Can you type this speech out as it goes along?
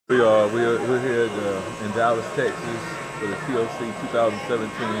We're here in Dallas, Texas for the TLC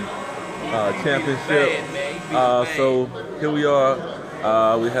 2017 championship. So here we are.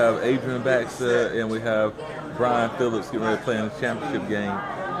 We have Adrian Baxter and we have Brian Phillips getting ready to play in the championship game.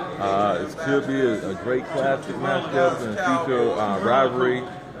 It should be a great classic matchup, and future rivalry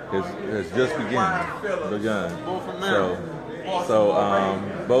has just begun.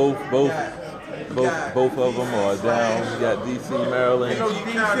 Both of them are down. We got DC, Maryland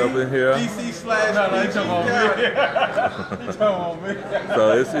up in here. So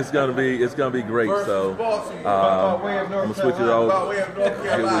it's gonna be great. So I'm gonna switch it over.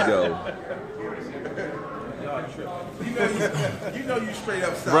 Here we go. You know you straight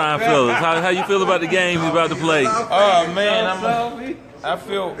up. Brian Phillips, how you feel about the game you about to play? Oh man, I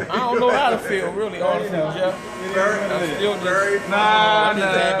don't know how to feel really, honestly, Jeff. I'm still just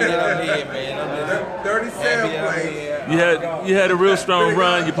happy that I'm here, man. I'm just 37 plays. You had a real strong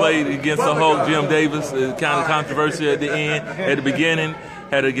run. You played against the Hulk, Jim Davis. Kind of controversy at the end. At the beginning,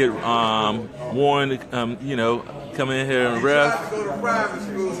 had to get Warren, come in here and ref.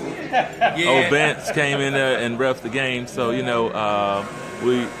 Old Vance came in there and ref the game. So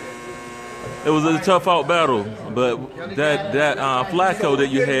it was a tough out battle, but that Flacco that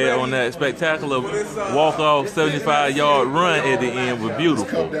you had on that spectacular walk-off 75-yard run at the end was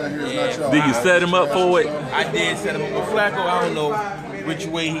beautiful. Did you set him up for it? I did set him up with Flacco. I don't know which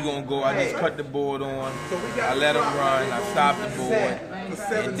way he gonna go. I just cut the board on. I let him run. I stopped the board,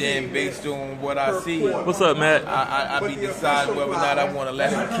 and then based on what I see, what's up, Matt? I be deciding whether or not I want to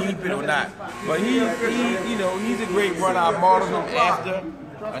let him keep it or not. But he's a great runner. I modeled him after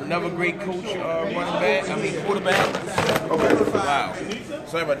another great coach, quarterback. Wow.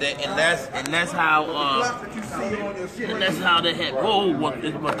 Sorry about that. And that's how they had. Whoa, what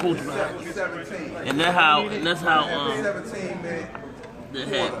is my coach behind you? And that's how they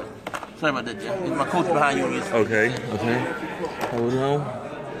had. Sorry about that, Jeff. It's my coach behind you. Okay. Hold on.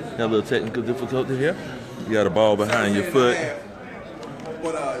 Got a little technical difficulty here. You got a ball behind your foot.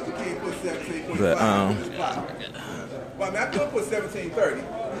 But Well, I could put 17-30.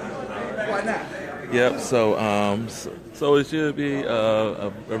 Why not? Yep. So it should be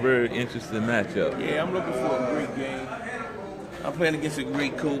a very interesting matchup. Yeah, I'm looking for a great game. I'm playing against a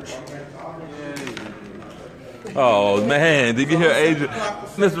great coach. Oh man, did you hear Adrian,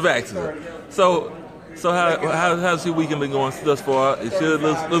 Mr. Baxter? So how's your weekend been going thus far? It should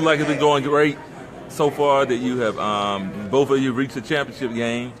look like it's been going great so far. That you have both of you reached the championship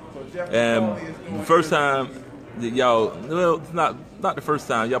game, and the first time that y'all, well, it's not the first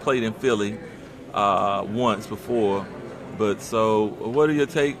time y'all played in Philly once before, but so what are your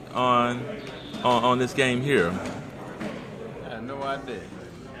take on this game here? I have no idea.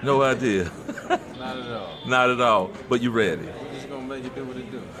 No idea. Not at all. Not at all. But you ready? I'm just gonna make it do what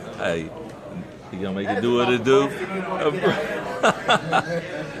it do. Hey, you gonna make it do what it do?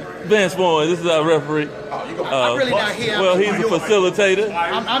 Vance Warren, this is our referee. I'm really not here. Well, he's a facilitator.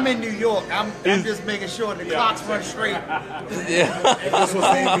 I'm in New York. I'm just making sure the clocks run straight. Yeah. If this was the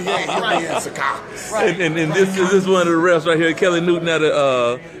NBA, he'd be in Secaucus. Right. And this is one of the refs right here, Kelly Newton out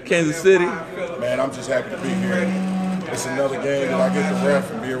of Kansas City. Man, I'm just happy to be here. It's another game that I get to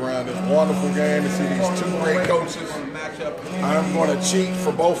ref and be around this wonderful game and see these two great coaches. I'm going to cheat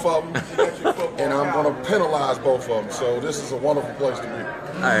for both of them, and I'm going to penalize both of them. So this is a wonderful place to be.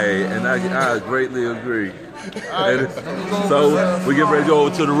 Hey, and I greatly agree. So we get ready to go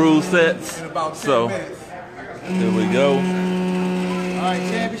over to the rule sets. So here we go. All right,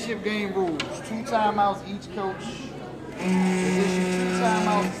 championship game rules. 2 timeouts each coach. Position 2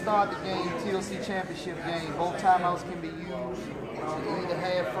 timeouts to start the game, TLC championship game. Both timeouts can be used to either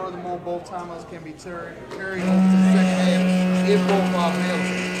half. Furthermore, both timeouts can be carried over to the second half if both are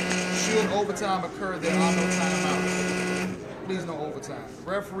available. Should overtime occur, there are no timeouts. Please no overtime. The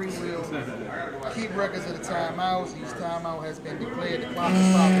referee will keep records of the timeouts. Each timeout has been declared. The clock is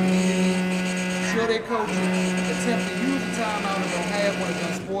stopped immediately. Should a coach attempt to use the timeout and don't have one, it's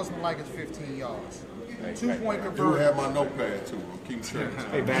unsportsmanlike, it's 15 yards. 2-point conversion. I do have my notepad too. I'm keeping track.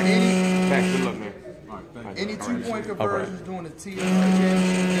 Hey, back to look, man. Any 2-point conversions during the TLC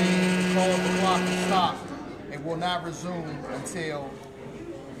championship game cause the clock to stop and will not resume until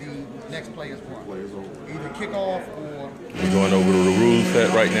the next play is run. Either kickoff or. We're going over to the rule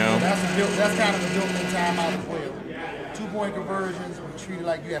set right now. That's kind of a built-in timeout as well. 2-point conversions, we treat it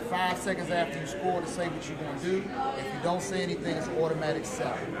like you have 5 seconds after you score to say what you're going to do. If you don't say anything, it's automatic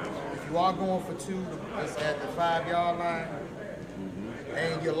set. If you are going for 2, it's at the 5-yard line,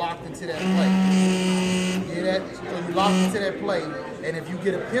 and you're locked into that play. You hear that? So you're locked into that play, and if you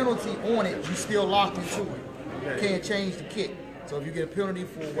get a penalty on it, you're still locked into it. You can't change the kick. So if you get a penalty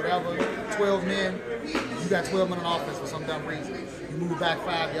for whatever, 12 men, you got 12 men on offense for some dumb reason. You move back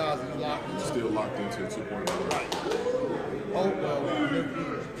 5 yards and you lock into Still locked into a 2-point run. Right. Oh, well, we're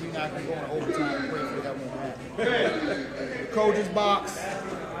not going to go in overtime and pray for that won't happen. The coach's box,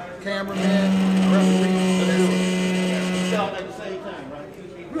 cameraman, referee. Y'all at the same time, right?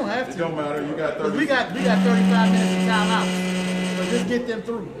 We don't have to. It don't matter. You got 30. We got 35 minutes of timeout. So just get them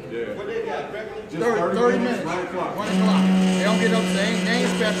through. Yeah. What they got? 30 minutes. 1 o'clock. They don't get up. They ain't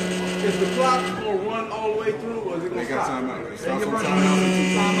special. Is the clock going to run all the way through, or is it going They to got stop? timeout. It They starts get on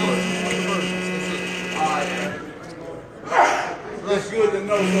timeout. All right. That's good to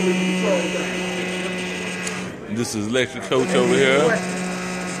know so we can control things. This is lecture coach over here.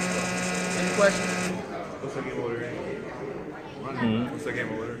 Any questions? What's the game order? What's the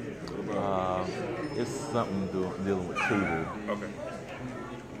game order? It's something dealing with tutor. Okay.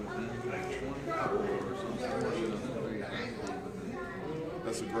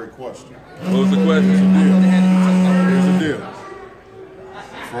 That's a great question. What was the question? Here's the deal.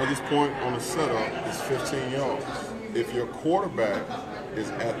 Furthest point on the setup is 15 yards. If your quarterback is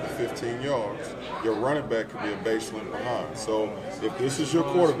at the 15 yards, your running back could be a base length behind. So if this is your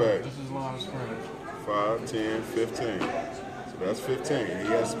quarterback, 5, 10, 15. So that's 15. He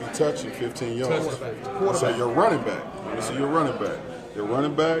has to be touching 15 yards. So your running back, let me see your running back. Your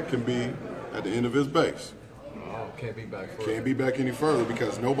running back can be at the end of his base. Can't be back for Can't be back any further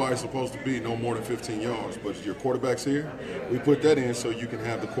because nobody's supposed to be no more than 15 yards. But your quarterback's here. We put that in so you can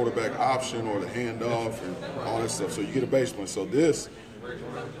have the quarterback option or the handoff and all that stuff. So you get a baseline. So this,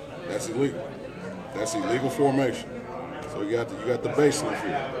 that's illegal. That's illegal formation. So you got the baseline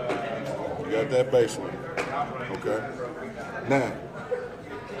here. You got that baseline. Okay. Now,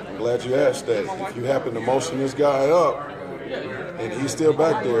 I'm glad you asked that. If you happen to motion this guy up and he's still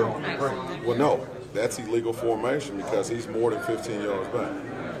back there, well, no. That's illegal formation because he's more than 15 yards back.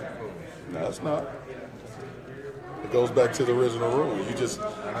 No, it's not. It goes back to the original rule. You just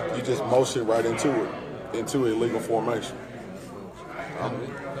motion right into illegal formation.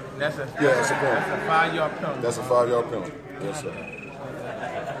 That's a That's a penalty. That's a 5-yard penalty. That's a 5-yard penalty. Yes, sir.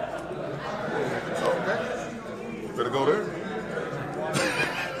 Okay. Better go there.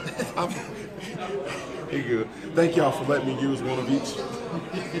 He good. Thank y'all for letting me use one of each.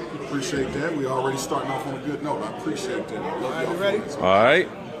 Appreciate that. We already starting off on a good note. I appreciate that. I love y'all. Ready? All right.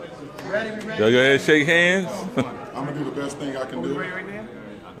 Ready? Y'all go ahead and shake hands. I'm gonna do the best thing I can do.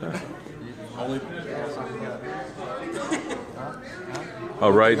 Only.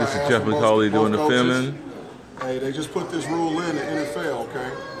 All right, this is Jeff McCauley doing the filming. Hey, they just put this rule in the NFL,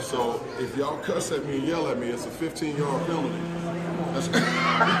 okay? So if y'all cuss at me and yell at me, it's a 15-yard penalty. That's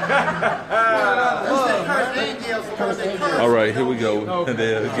All right, here we go. And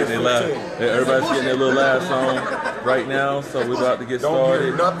they're getting their live. Everybody's getting their little live song right now, so we're about to get Don't started.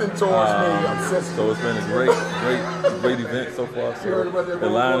 hear nothing towards me. I'm sensitive. So it's been a great event so far. So they're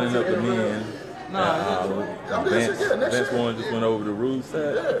lining up the men. Vince Warren just went over the rule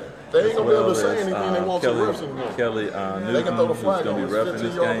set. Yeah, they ain't gonna be able to say anything they want to refs anymore. Kelly Newton, who's going to be repping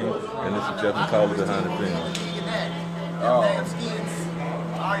this game, and this is Jeff McCauley behind the film. Damn skins.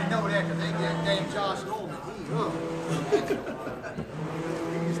 I already know that because they get damn Josh Norman.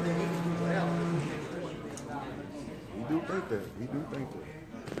 We do think that.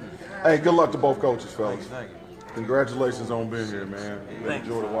 Hey, good luck to both coaches, fellas. Congratulations on being here, man.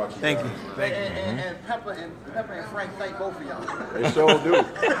 Enjoyed watching. Thank you. And Pepper and Frank thank both of y'all. They sure do.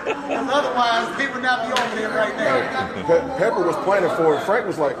 Otherwise, they would not be over there right now. Pepper was planning for it. Frank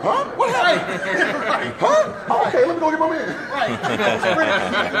was like, huh? What happened? Huh? Okay, let me go get my man.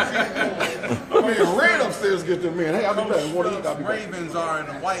 I mean, ran upstairs to get them in. Hey, I'll be back. Want to eat? I'll be back. Ravens are in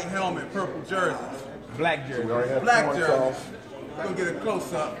a white helmet, purple jerseys. Black jersey. We already had Black coin jerseys. toss. We're going to get a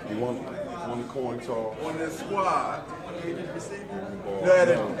close-up You want the coin toss? on this squad. Now, at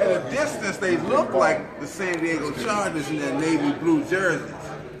a distance, they look like the San Diego Chargers in their navy blue jerseys.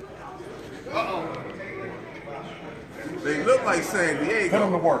 They look like San Put them to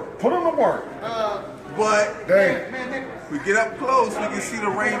Diego. work. Put them to work. But Dang. we get up close, we can see the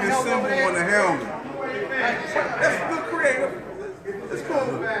Ravens symbol on the helmet. That's good creative. It's cool.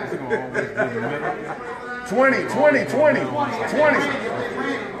 20.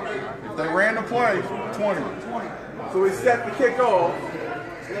 If they ran the play, 20. So we set the kickoff.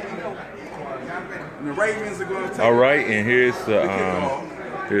 And the Ravens are going to take All right, and here's the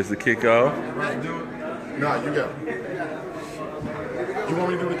kickoff. the kickoff. Nah, you got it. You want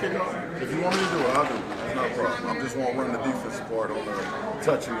me to do the kickoff? If you want me to do it, I'll do it. It's not a problem. I just want to run the defensive part on the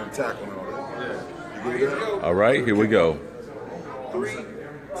touching and tackling and all that. Yeah. You good with that? All right, here we go. 3, 2,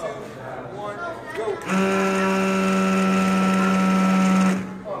 1, go.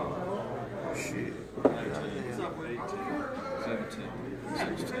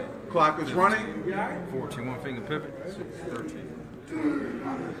 Clock is running. 14, one finger pivot. 13.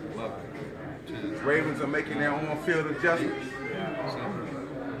 Love it. Ravens are making their on-field adjustments. 7,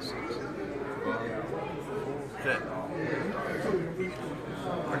 6, 5, 4.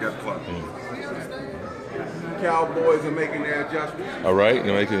 I got the clock. Cowboys are making their adjustments. All right,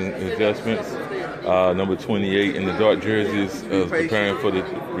 they're making adjustments. Number 28 in the dark jerseys preparing for the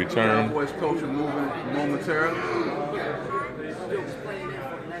return. Cowboys coach are moving momentarily.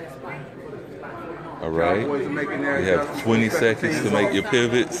 All right. Cowboys are making their You have adjustments. 20 seconds to make your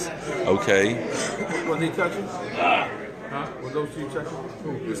pivots. Okay. Was he touching? Huh? Was those two touching?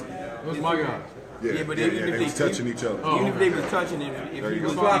 Who's my guy? Yeah, but Yeah, even if they was touching each other. Even if they was touching, if he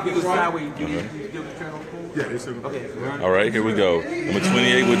was sideways, do you still turn on cool? Yeah, they still. Okay. All right, here we go. Number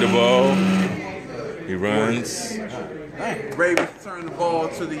 28 with the ball. He runs. Ravens turn the ball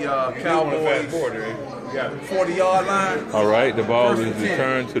to the Cowboys 40-yard line. All right, the ball is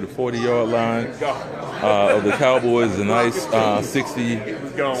returned to the 40-yard line of the Cowboys. A nice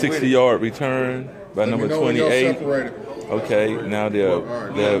 60-yard return by number 28. Okay, now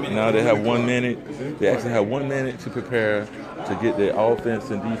they have 1 minute. They actually have 1 minute to prepare to get their offense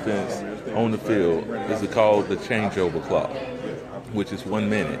and defense on the field. This is called the changeover clock, which is 1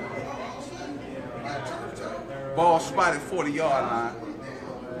 minute. Ball spotted 40-yard line.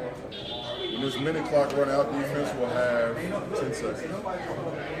 When this minute clock run out, defense will have 10 seconds.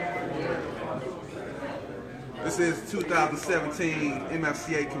 This is 2017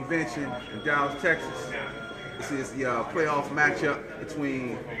 MFCA Convention in Dallas, Texas. This is the playoff matchup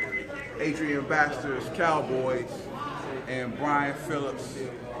between Adrian Baxter's Cowboys and Brian Phillips'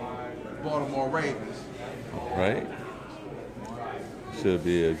 Baltimore Ravens. Right? Should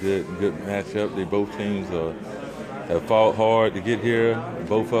be a good matchup. They both teams have fought hard to get here.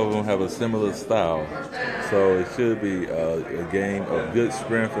 Both of them have a similar style, so it should be a game of good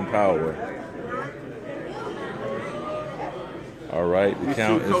strength and power. All right, the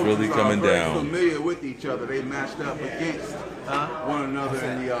count is really coming down. Familiar with each other, they matched up against one another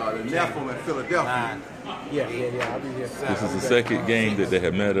in the Nephilim in Philadelphia. Yeah. I'll be here. This is the second game that they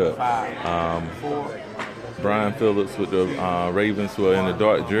have met up. Brian Phillips with the Ravens, who are in the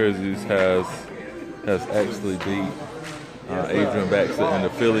dark jerseys, has actually beat Adrian Baxter in the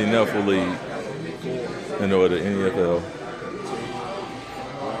Philly Nephilim League in the NFL.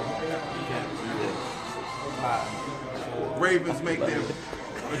 Ravens make their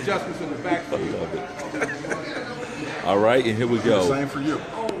adjustments in the backfield. All right, and here we go. Same for you.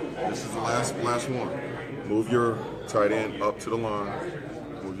 This is the last one. Move your tight end up to the line.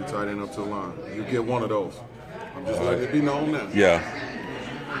 Move your tight end up to the line. You get one of those. I'm just letting it be known now. Yeah.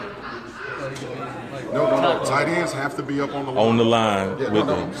 No. Tight ends have to be up on the line. On the line Yeah, with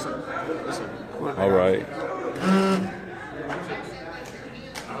no. them. Listen. All right.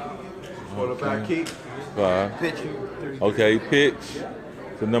 Quarterback keep. 5. Okay, pitch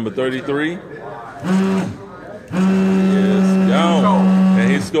to number 33. Yes, gone. And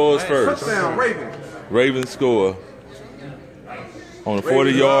he scores first. Touchdown, Ravens. Ravens score on a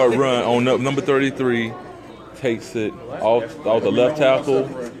 40-yard run on number 33. Takes it off the left tackle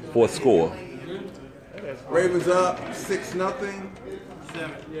for a score. Ravens up 6-0.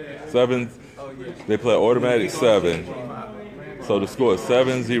 7. They play automatic 7. So the score is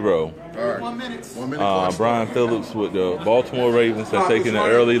 7-0. All right. 1 minute. 1 minute clock. Brian Phillips with the Baltimore Ravens have taken an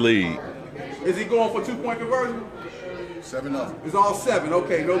early lead. Is he going for 2-point conversion? 7-0. It's all 7.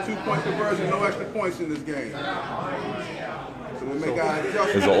 Okay, no 2-point conversion, no extra points in this game. So we make our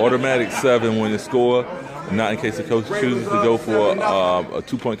adjustments. It's an automatic 7 when the score, not in case the coach chooses to go for a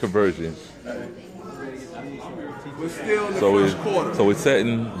 2-point conversion. We're still in the first quarter. So it's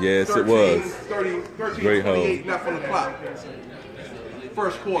setting. Yes, it was. 13, Great 28 left on the clock.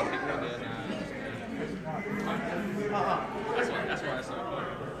 First quarter.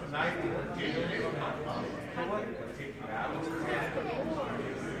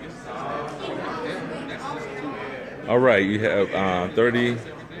 All right, you have 30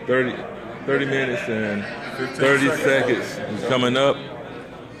 minutes and 30 seconds coming up.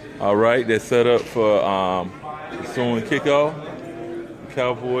 All right, they're set up for soon kickoff. The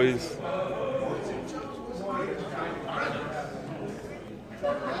Cowboys.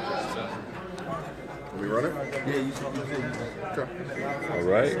 Are we running? Yeah, All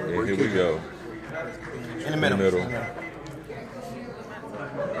right, and here we go. in the middle.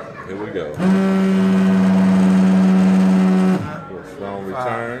 Here we go. Strong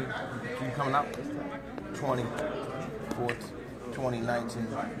return. Keep coming up. 20, 14, 20, 19,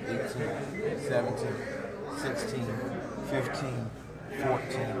 18, 17, 16, 15,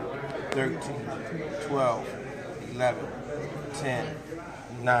 14, 13, 12, 11, 10,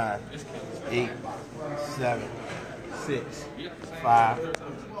 9, 8, 7, 6, 5,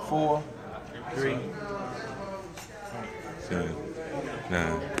 4, 3, 10,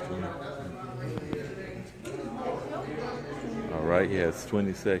 9. All right, he has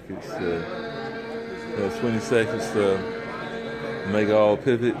 20 seconds to make all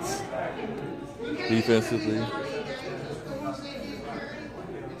pivots defensively.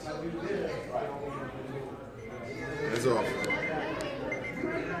 Hands off.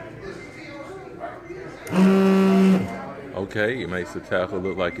 Okay, he makes the tackle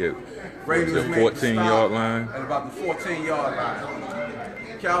look like it was Ravens the make 14-yard line. At about the 14-yard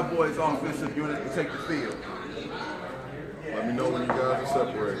line. Cowboys offensive unit to take the field. Let me know when you guys are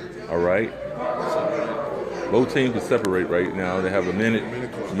separated. All right. Both teams can separate right now. They have a minute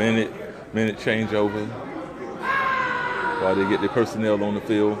changeover while they get their personnel on the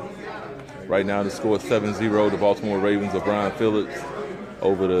field. Right now, the score is 7-0. The Baltimore Ravens of Brian Phillips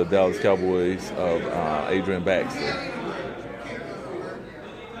over the Dallas Cowboys of Adrian Baxter.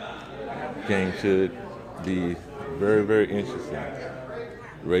 Game should be very, very interesting.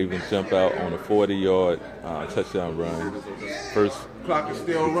 Ravens jump out on a 40-yard touchdown run. First Clock is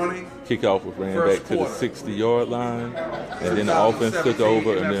still running. kickoff was ran back to the 60-yard line, and then the offense took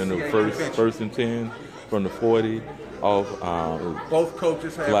over, and then the first and 10 from the 40 off. Both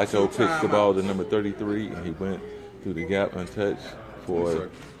coaches have Flacco two pitched the ball to timeouts. number 33, and he went through the gap untouched for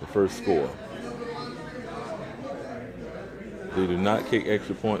the first score. They do not kick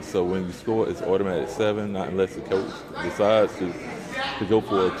extra points, so when you score, it's automatic 7, not unless the coach decides to go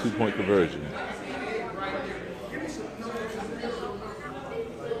for a 2-point conversion.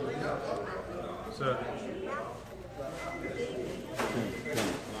 Sir.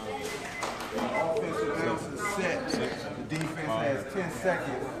 Offensive bounce is set. The defense has 10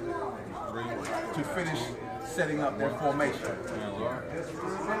 seconds to finish setting up their formation.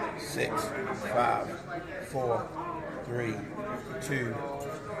 6, 5, 4, 3, 2,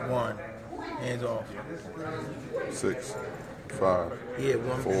 1. Hands off. 6, 5, Yeah,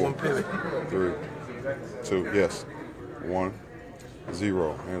 4, one pivot. 3, 2, yes. 1,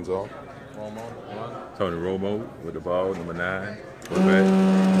 0. Hands off. Tony Romo with the ball, number 9. Quarterback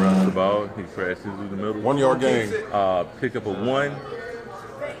runs the ball. He crashes through the middle. 1 yard gain. Pick up a 1.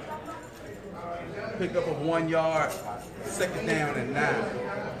 Pick up a 1 yard, second down and 9.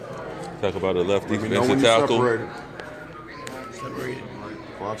 Talk about the left Let me know defensive when you're tackle. separated. Separated.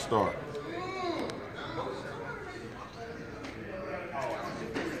 Clock start.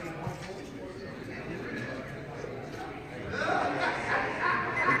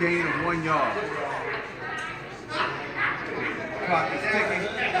 A gain of 1 yard. Clock is ticking.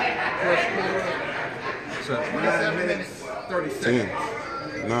 First quarter. 9 minutes, 30 10,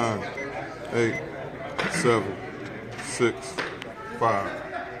 seconds. 9, 8, 7, 6, 5,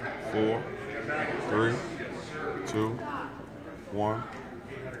 4, 3, 2, 1,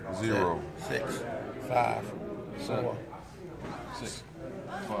 0. 6, 5, 4. 6,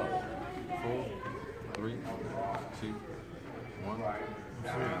 5, 4, 3, 2, 1.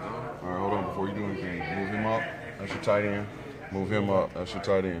 All right, hold on before you do anything. Move him up. That's your tight end. Move him up. That's your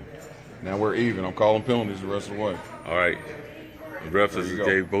tight end. Now we're even. I'm calling penalties the rest of the way. All right. The refs There you go.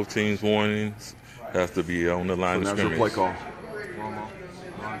 gave both teams warnings. Has to be on the line So of that's your play scrimmage.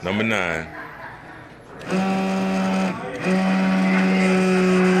 call. Number 9.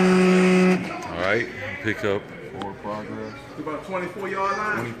 All right. Pick up Forward progress. To about 24-yard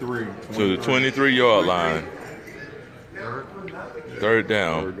line. 23. to the 23-yard line. Third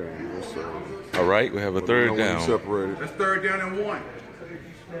down. Third down. Yes, sir. All right. We have a Let me know third when you're down. separated. That's third down and 1.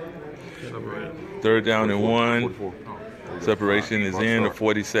 Third down and 1. 44. Separation is in the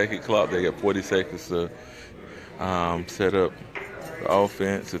Start. 40-second clock. They got 40 seconds to set up the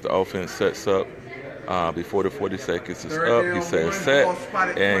offense. If the offense sets up before the 40 seconds is up, he says set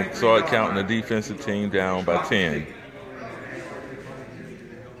and start counting the defensive team down by 10.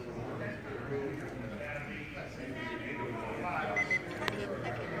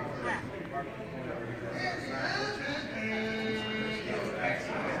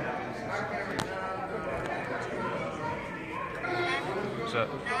 Set.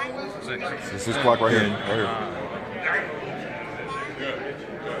 6. It's this clock right here. 10. Right here.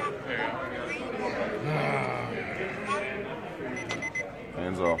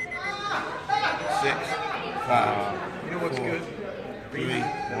 Hands off. 6, 5, You know what's good? 3,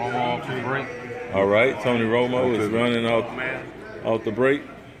 Romo off the break. All right, Tony Romo is running off the break.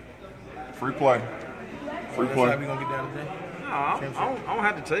 Free play. Free What play. time we gonna get down today? I don't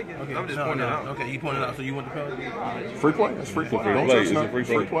have to take it. Okay, I'm just pointing it out. Okay, you pointed out, so you want the penalty? Free play. That's free play. Don't play. touch It's a nothing. free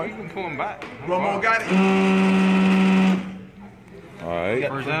Free play. You play. can pull him back. Romo got it. All right.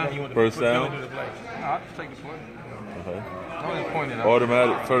 First down. You want the First penalty down. to the play. No, I'll just take the play. Okay. I'm just pointing it out.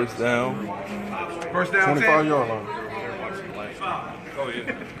 Automatic first down. First down, 25-yard line. Oh,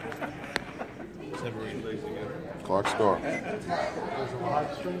 yeah. Clock start.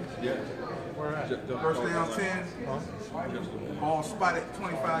 First down 10. Ball spotted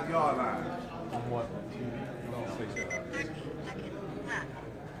 25-yard line.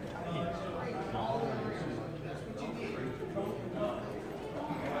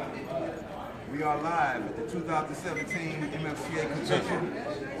 We are live at the 2017 MFCA Convention,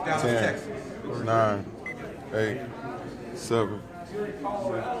 Dallas, 10, Texas. 9, 8, 7, 3,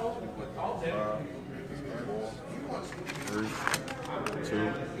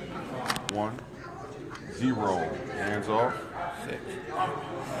 2, 1, 0. Hands off. 6,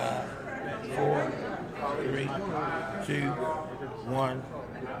 5, 4, 3, 2, 1.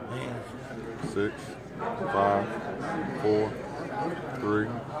 Hands. 6, 5, 4, 3,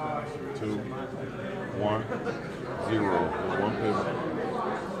 2, 1, 0. One pivot.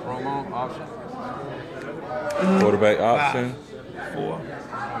 Romo, option. Quarterback option. 4,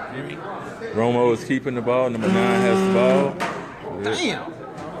 3. Romo is keeping the ball. Number 9 has the ball. Damn.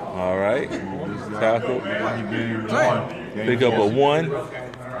 All right. Tackle. Pick up a 1.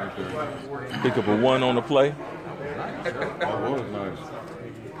 Pick up a 1 on the play. That was nice.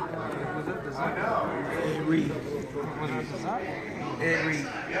 Ed Reed. Ed Reed.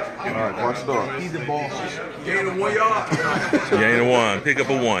 All right, clock start. He's the ball. Gain of 1 yard. Gain a 1. Pick up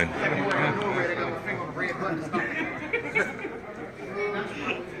a 1.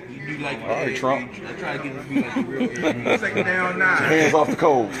 Like All right, Trump. I try to get him to be like the real. Second down 9. Hands off the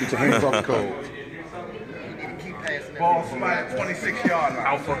codes. Get your hands off the codes. Ball spotted 26-yard line.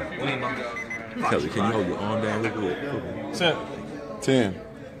 Alpha. Kelly, can you hold your arm down a little bit? 10,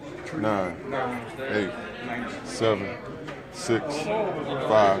 9, 8, 7, 6,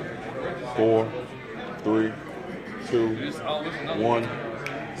 5, 4, 3, 2, 1,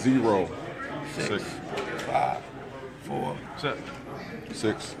 0. 6, 5, 4.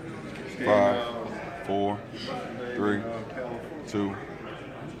 6, 5, 4, 3, 2,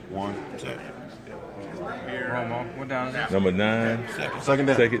 1. Romo. What down is that? Number 9. Second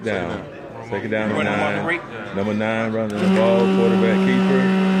down. Second down. Second down, number Running on the 9. rate. Number 9 running the ball. Quarterback keeper.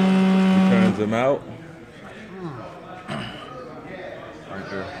 He turns him out. Right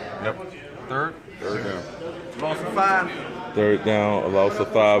there. Yep. Third. Third down. Lost of 5. Third down, a loss of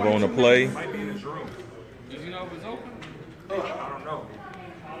 5 on the play. Does he know if it's open? I don't know.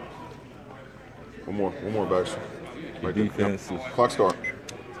 One more, Baxter. Right there. Defense is, Clock start.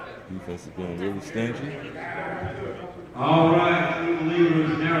 defense is being really stingy. All right, true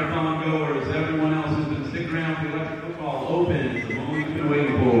believers, marathon goers, everyone else who's been sticking around for electric football opens the moment you've been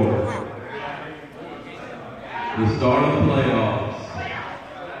waiting for. The start of the playoffs.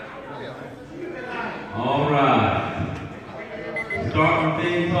 All right. Starting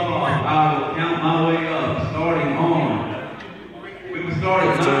things off, I will count my way up, starting on. We will start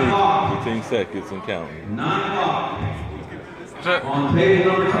at 9 o'clock. 15 seconds and counting. 9 o'clock. On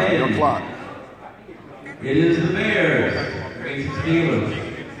table number 10. Your clock. It is the Bears against the Steelers.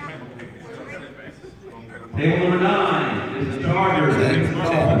 Table number 9 is the Chargers against the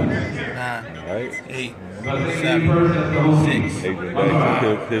Dolphins. 9, All right. 8, So I think 7, first that's the home 6. Adrian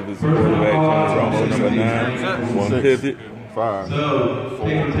Baxter pivots quarterback. Tony Romo, number 9. One 6, pivot. 5, So,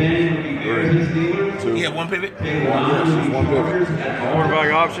 table 10 would be Bears and Steelers. 2, Yeah, one pivot. Table 9 would be one pivot. Chargers at Dolphins. Quarterback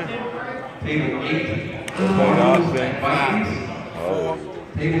option. Table 8, Quarterback option. Vikings. Oh,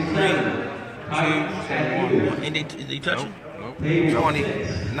 Table 7, Titans at Eagles. And they touching? Table 20,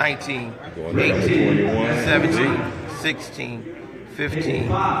 6, 19, going to 18, 21. 17, 16, 15,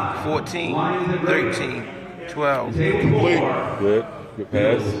 14, 13, 12. table 4. Good. Good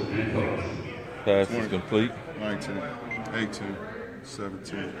pass. Pass is complete. 19, 18,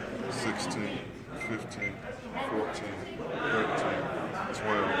 17, 16, 15, 14, 13,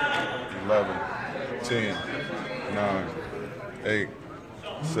 12, 11, 10, 9, 8,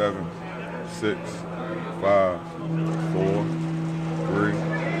 7, 6, 5, 4, 3,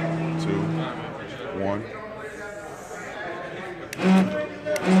 2, 1.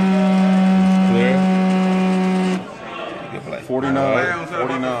 Clear. Good play. 49, Browns at about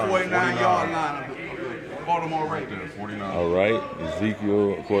 49, the 49-yard 49. line of the Baltimore Right Ravens. there, 49. All right.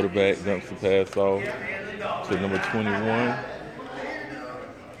 Ezekiel, quarterback, dumps the pass off to number 21.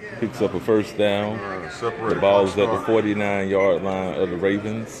 Picks up a first down. Separate. The ball is at the 49-yard line of the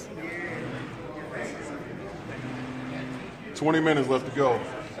Ravens. 20 minutes left to go.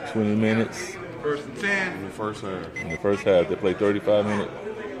 20 minutes. First and 10. In the first half. In the first half, they play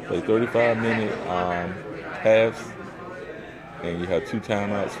 35-minute halves, and you have 2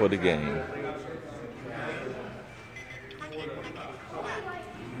 timeouts for the game.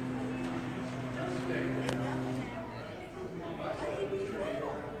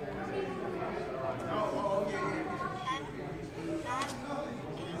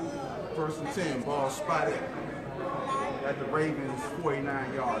 First and 10, ball spotted at the Ravens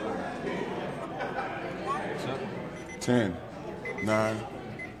 49-yard line. 10, 9,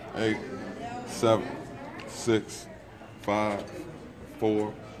 8, 7, 6, 5,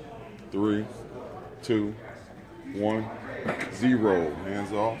 4, 3, 2, 1, 0.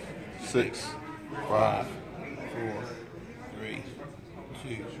 Hands off. 6, 5, 4, 3,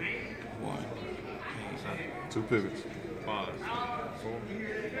 2, 1. 2 pivots. 5, 4, 3,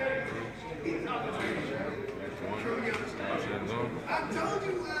 2, 1.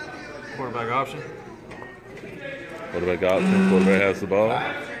 Quarterback option. Quarterback option. Quarterback has the ball.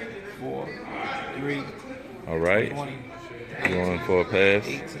 5, 4, 3. All right. 20, Going for a pass.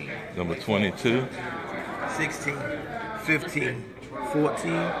 18, Number 22. 16, 15,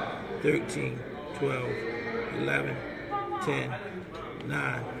 14, 13, 12, 11, 10,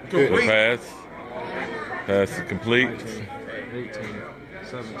 9. For the pass. Pass is complete. 18,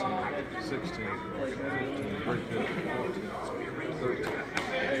 17, 16, 15, 14, 13,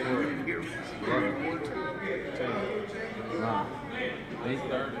 11, 10, 9, 8,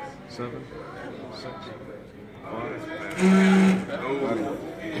 7, 6, 5.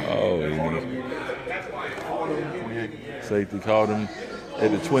 Oh, safety called him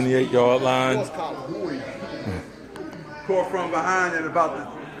at the 28-yard line. Caught from behind at about the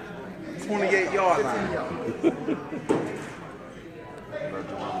 28-yard line.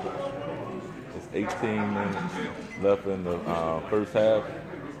 It's 18 minutes left in the first half.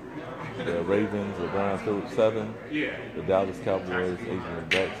 The Ravens are down 7. The Dallas Cowboys, Adrian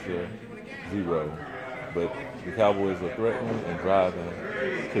Baxter, 0. But the Cowboys are threatening and driving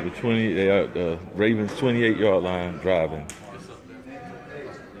to the 20. They are the Ravens' 28-yard line driving.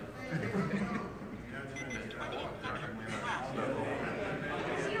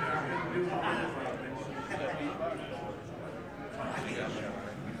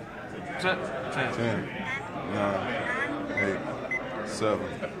 Ten, 9, 8, 7,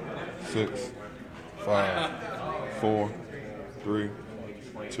 6, 5, 4, 3,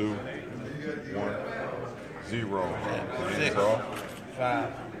 2, 1, 0. Hands off.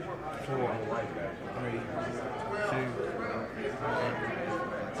 5, 4, 3,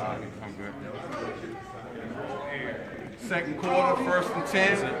 2. Second quarter, first and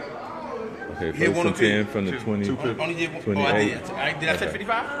 10. Okay, Hit first one and or 10 two? from the 20. Only did one. 28. Oh, I did. Did I say 55?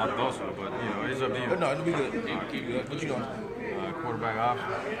 I thought so, but it's up to you. No, it'll be good. Keep good. What you doing? Quarterback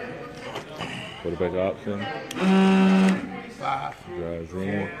option. Quarterback option. 5. Drives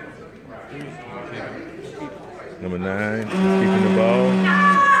in. Number 9, keeping the ball.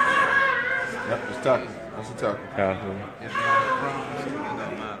 Yep, just tackle. That's a tackle. Tackle.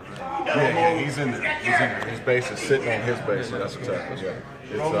 Yeah, he's in there. He's in there. His base is sitting on his base, so that's a tackle. Yeah.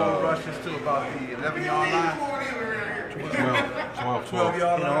 Romo rushes to about the 11-yard line.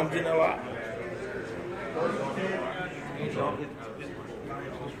 12-yard line. I'm getting a lot.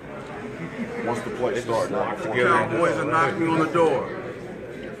 Once the play starts, Cowboys are knocking on the door.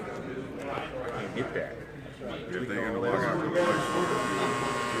 get that. Good thing in the log after the play.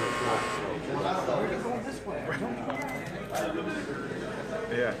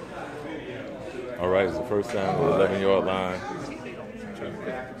 Yeah. All right, it's the first down to the 11-yard line.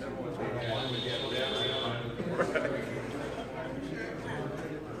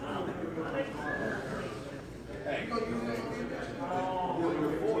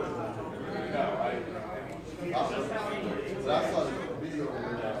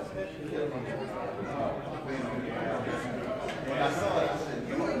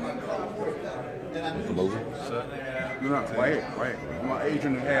 No, right here, right here. My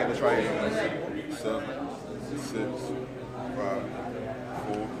agent had this right here. 7, 6, 5,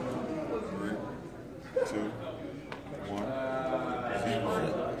 4, 3, 2, 1,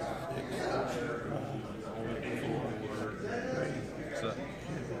 0.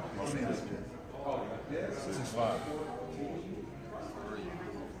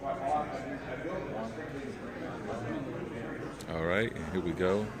 All right, and here we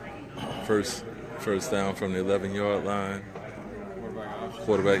go. First down from the 11-yard line.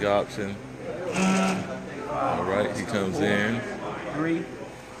 Quarterback option. All right, he comes in. 3, 2,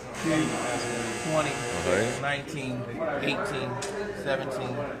 20, Okay. 19, 18,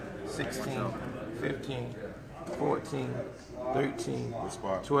 17, 16, 15, 14, 13,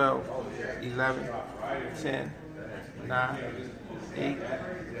 12, 11, 10, 9, 8,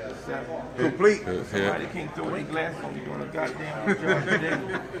 7. Complete. Somebody can't throw their glasses on me doing a goddamn good job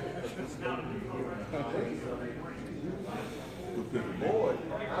today.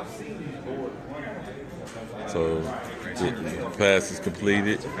 So the pass is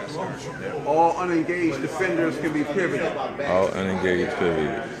completed. All unengaged defenders can be pivoted. All unengaged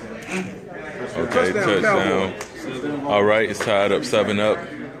pivoted. Okay, Touchdown. touchdown. All right, it's tied up 7-up.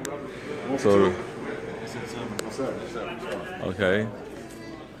 So, okay.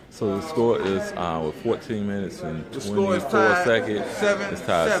 So the score is with 14 minutes and 24 seconds. It's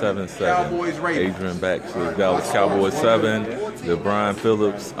tied 7-7. Cowboys Ravens. Adrian back to the Dallas Cowboys 7. The Brian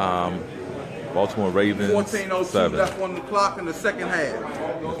Phillips Baltimore Ravens 14:02 7. left on the clock in the second half.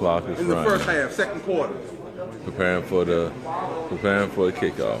 The clock is In the running. first half, second quarter. Preparing for the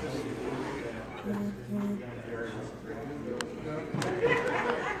kickoff.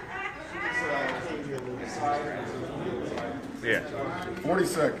 Yeah. 40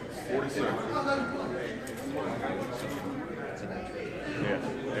 seconds. 40 seconds. Yeah.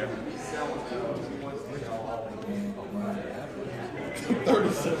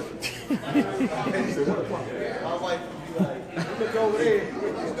 30 seconds. I was like, look over there.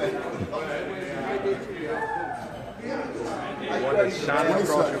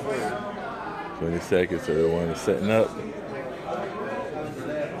 20 seconds, so everyone is setting up.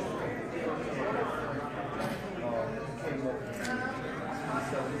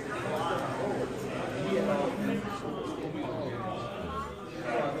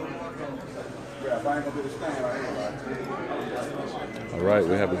 All right,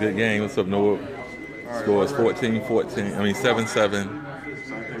 we have a good game. What's up, Noah? Score is 14-14. I mean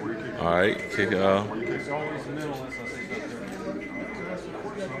 7-7. All right, kick it off.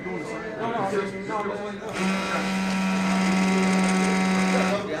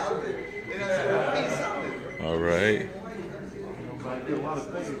 All right. My dudes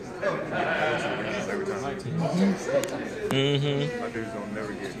don't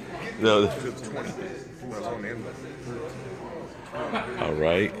never get No. to 20. Well, on the end of it. All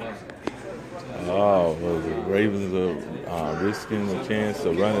right. Oh, well, the Ravens are risking the chance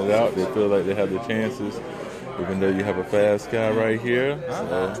to run it out. They feel like they have the chances, even though you have a fast guy right here.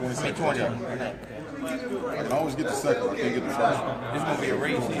 So. 20. I can always get the second. I can't get the first one. It's going to be a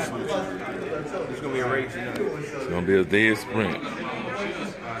race. It's going to be a race. It's going to be a dead sprint.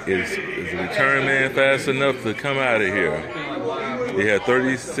 Is the return man fast enough to come out of here? He had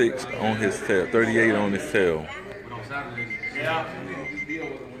 36 on his tail, 38 on his tail.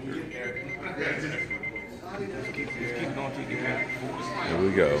 Here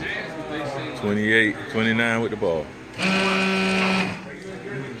we go. 28, 29 with the ball.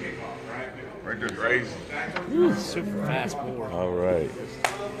 Right there, crazy. Super fast board. All right.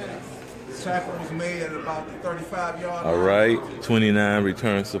 Tackle was made at about the 35-yard line. All right. 29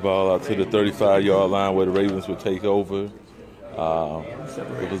 returns the ball out to the 35-yard line where the Ravens will take over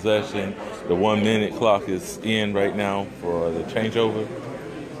the possession. The 1 minute clock is in right now for the changeover.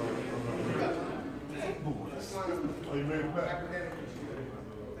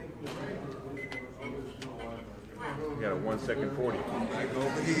 You got a 1 second 40. Man.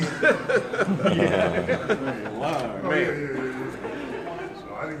 So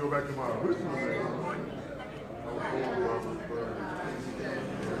I didn't go back to my original name.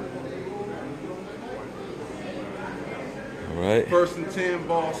 All right. First and 10,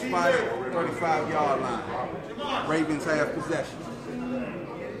 ball spotted, 35-yard line. Ravens have possession.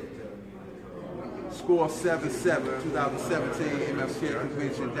 Score 7-7, 2017 MFCA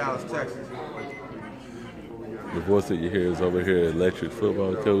Convention, Dallas, Texas. The voice that you hear is over here, Electric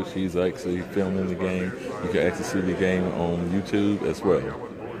Football Coach. He's actually filming the game. You can actually see the game on YouTube as well.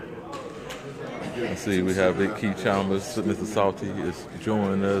 Let's see, we have Big Keith Chalmers. Mr. Salty is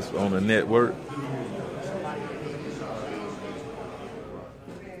joining us on the network.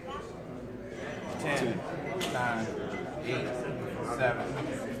 Ten, 9, 8, 7,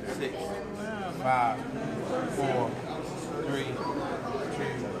 6, 5, 4, 3, 2,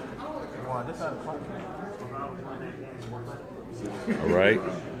 1. This how the clock All right.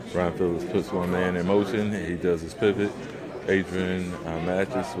 Brian Phillips puts one man in motion. He does his pivot. Adrian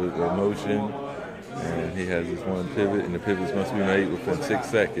matches with the motion. And he has his one pivot, and the pivots must be made within 6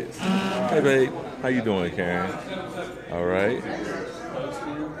 seconds. Hey, babe. How you doing, Karen? All right.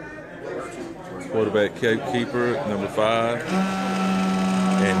 Quarterback keeper, number 5.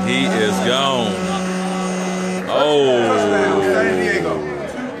 And he is gone. Oh.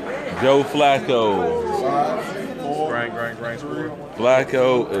 Joe Flacco. Grind, score.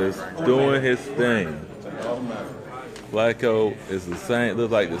 Flacco is doing his thing. Flacco is the same.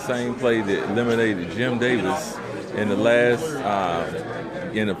 Looks like the same play that eliminated Jim Davis in the last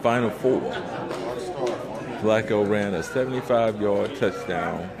in the Final Four. Flacco ran a 75-yard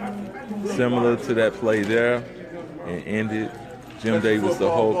touchdown, similar to that play there, and ended Jim Davis the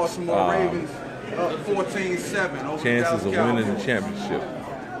Hawks' chances of winning the championship.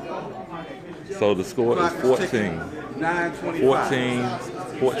 So the score is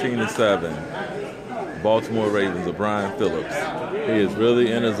 14-7. Baltimore Ravens of Brian Phillips. He is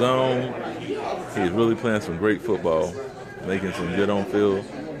really in the zone. He is really playing some great football, making some good on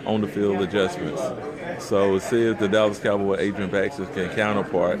the field adjustments. So we'll see if the Dallas Cowboys Adrian Baxter can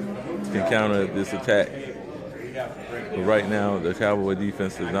counter this attack. But right now, the Cowboy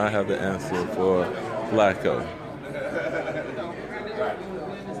defense does not have the answer for Flacco.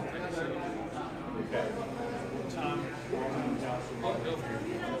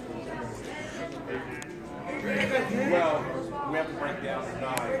 Well, we have to break down the 9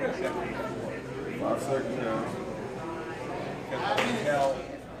 5 seconds now.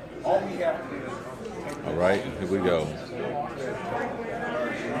 All we have to do is. All right, here we go. 3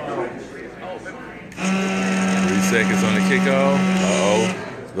 seconds on the kickoff. Uh-oh.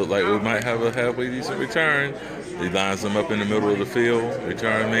 Look like we might have a halfway decent return. He lines them up in the middle of the field.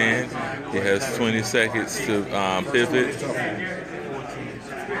 Return man. He has 20 seconds to pivot.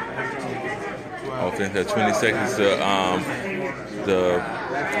 Offense has 20 seconds to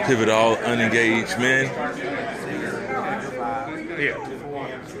pivot all unengaged men.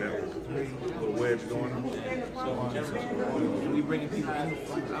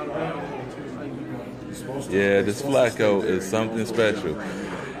 Yeah, this Flacco is something special.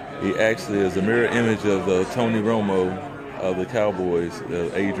 He actually is a mirror image of the Tony Romo of the Cowboys,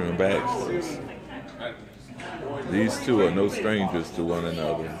 Adrian Baxter. These two are no strangers to one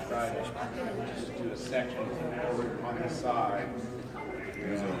another.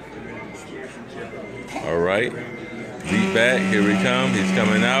 All right, beat back, here he comes, he's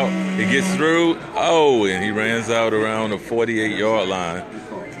coming out, he gets through, oh, and he runs out around the 48-yard line,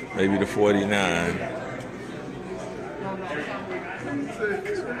 maybe the 49.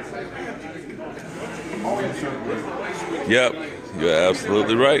 Yep, you're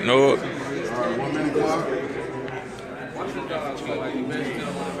absolutely right, Noah. 1 minute clock.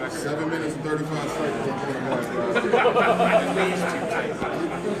 7 minutes and 35 seconds.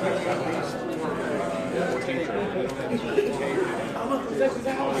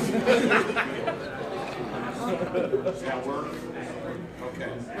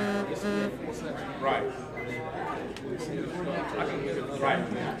 Okay. Right. Right.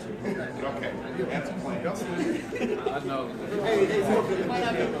 Okay. That's a plan. I know.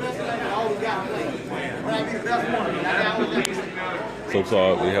 So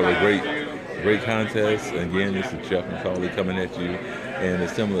far, we have a great contest. Again, this is Jeff McCauley coming at you in a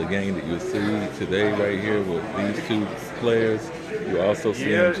similar game that you'll see today right here with these two players. You also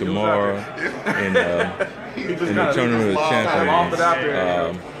see them tomorrow in the Tournament of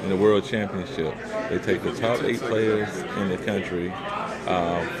Champions, in the World Championship. They take the top 8 players in the country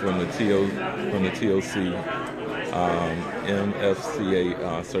from the TOC,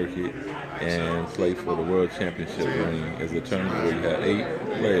 MFCA circuit, and play for the World Championship ring as a tournament where you have 8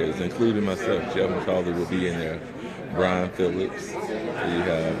 players, including myself. Jeff McCauley will be in there. Brian Phillips. You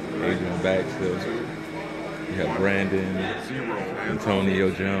have Adrian Baxter. You have Brandon,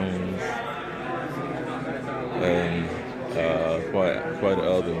 Antonio Jones, and quite a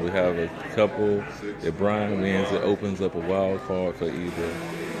other. We have a couple. If Brian wins, it opens up a wild card for either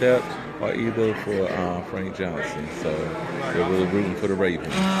Pep or either for Frank Johnson. So we're really rooting for the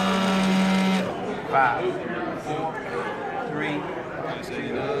Ravens. 5, 3,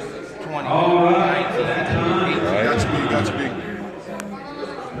 20. All right, so that time. Got you big.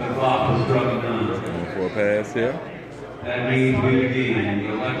 The clock is running down. Going for a pass here. That means we begin the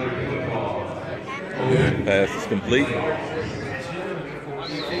electric football. Pass is complete.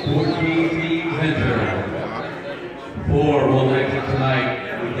 14 teams enter. 4 will exit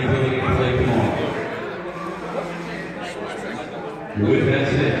tonight with the ability to play tomorrow. With that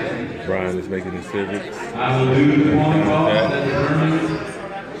said, Brian is making his civics. I will do the point toss that determines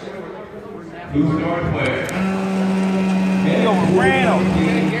who starts where. He overran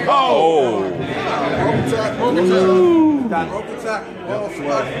him. Oh!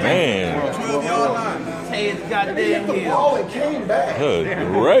 Man! Hey, it's goddamn hill. Oh, it came back. Good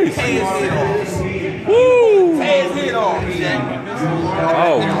gracious! Hey, his head off. Woo! Hey, his head off, Jack.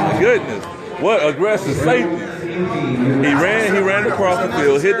 Oh my goodness! What aggressive safety! He ran across the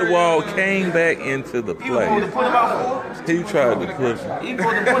field, hit the wall, came back into the play. He tried to put him. He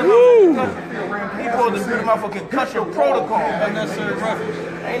supposed to put him out for concussion protocol. Unnecessary roughness.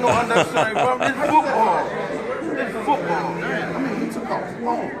 Ain't no unnecessary roughness. This football. This football. I mean, he took off.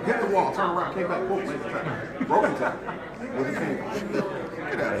 Boom. Hit the wall. Turned around. Came back. Boom. Made the tackle. Broken tackle. With his hand.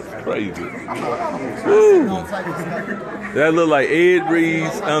 That's crazy. Woo. That looked like Ed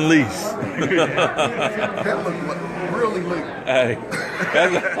Reed's Unleashed. That looked really legal. Hey,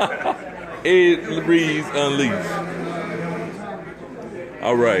 that's Ed Reed's Unleashed.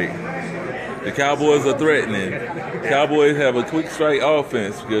 All right. The Cowboys are threatening. Cowboys have a quick strike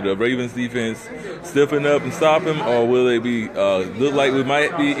offense. Will the Ravens defense stiffen up and stop him, or will they be look like we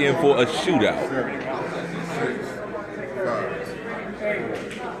might be in for a shootout? 7, 6, 5,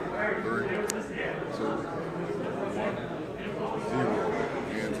 4, 3, 2, 1,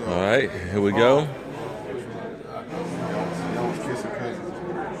 0. All right, here we go. Y'all was kissing cousins.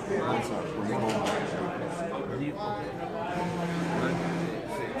 One side. Bring it home.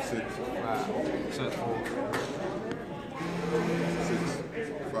 6, 5, 4, 3.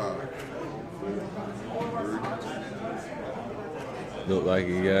 Look like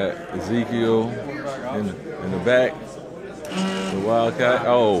he got Ezekiel in the back. The Wildcat.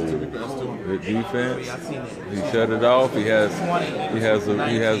 Oh, the defense. He shut it off. He has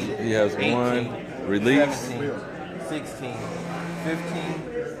one release. 16, 15,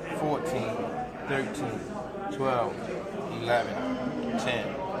 14, 13, 12, 11,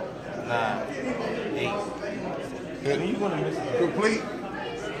 10, 9, 8. You want to miss it? Complete.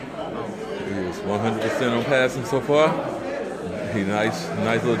 He was 100% on passing so far. He nice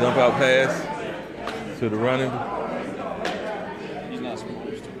little dump out pass to the running. He's not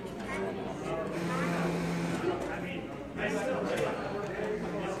supposed to.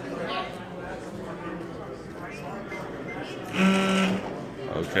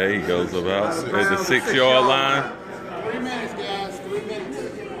 Okay, he goes about at the 6-yard line. 3 minutes, guys. 3 minutes.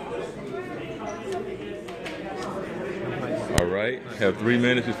 All right, have 3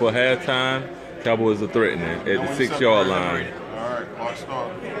 minutes before halftime. Cowboys are threatening at the 6-yard line. All right, clock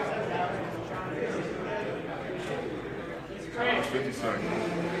start. 50 seconds.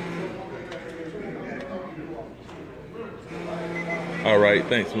 All right,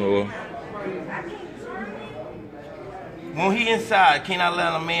 thanks, Moore. When he inside, can I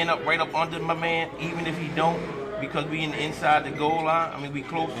let a man up right up under my man, even if he don't? Because we inside the goal line. I mean, we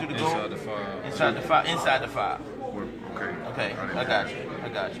close to the goal. Inside the 5. Inside the 5. Inside the 5. Okay. Okay, I got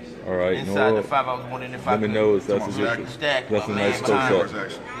you. All right, Inside Noah, the 5, I was wondering if I let me could know if that's a Stack. good. stack That's a my nice man close behind. up.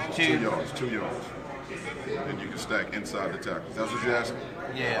 Actually, it's 2 yards. 2 yards. And you can stack inside the tackle. That's what you're asking?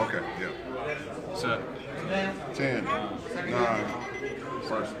 Yeah. Okay, yeah. Set. 10, 9,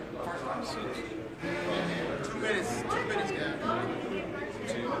 first. 2 minutes. 2 minutes, guys.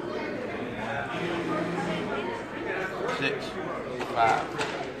 6, 5,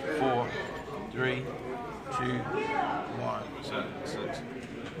 4, 3, 2, 1. Set. 6.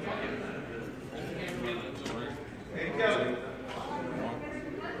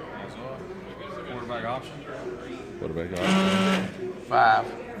 Quarterback option. Quarterback option. 5,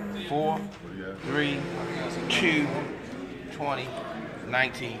 4, 3, 2, 20,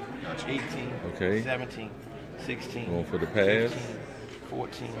 19, 18, Okay. 17, 16, Going for the pass. 15,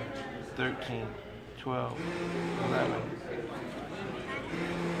 14, 13, 12, 11.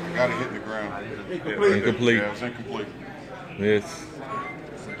 Got it hit the ground. Incomplete. Yeah, it was incomplete. Yes.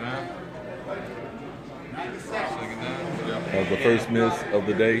 Sit down. Second down. That was the first miss of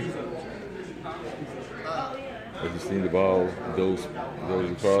the day. As you seen, the ball goes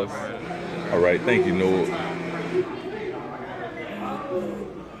across. All right, thank you, Noah.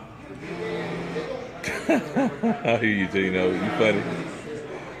 I hear you, Gino. You funny.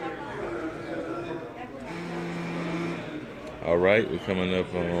 All right, we're coming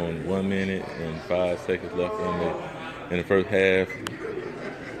up on 1 minute and 5 seconds left in the first half.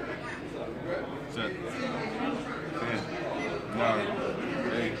 Set. 10, 9,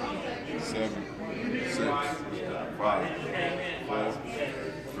 8, 7, 6, 5, 4,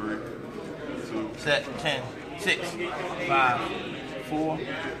 3, 2. Set 10, 6, 5, 4,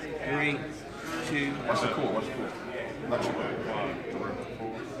 3, 2. Watch the core. Watch the core. Not your core.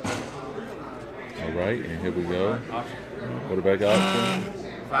 All right, and here we go. Quarterback option.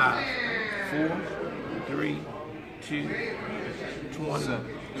 5, 4, 3, 2, 20,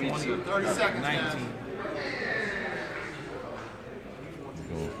 30 seconds, 19.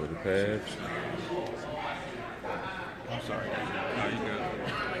 Going for the pass. I'm sorry. No, you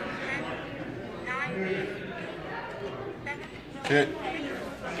good. Hit.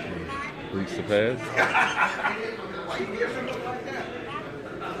 Reach the pass.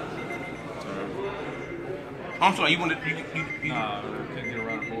 I'm sorry, you want to... Nah, couldn't get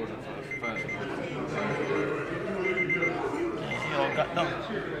around the board fast enough. Got no.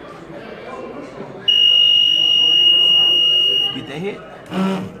 Get that hit.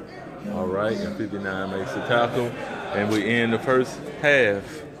 All right, and 59 makes the tackle, and we end the first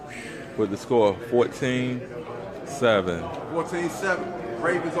half with the score 14-7. 14-7.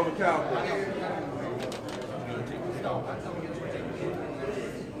 Ravens over Cowboys.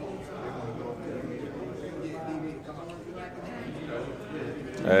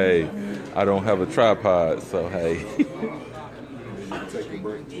 Hey, I don't have a tripod, so hey.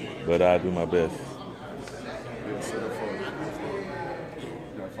 But I do my best.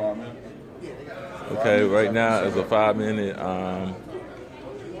 Okay, right now is a 5-minute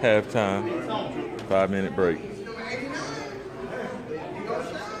halftime, 5-minute break.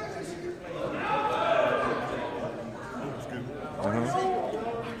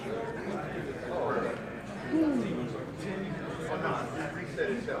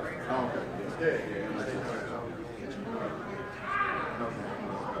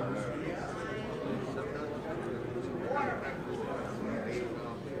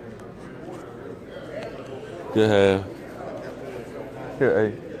 Good half. Here,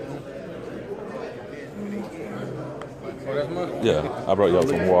 A. Oh, that's mine? Yeah, I brought y'all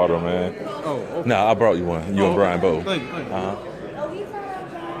some water, man. Oh, okay. Nah, I brought you one. You and Brian both. Thank you.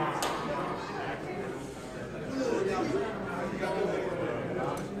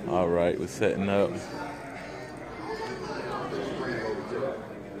 All right, we're setting up.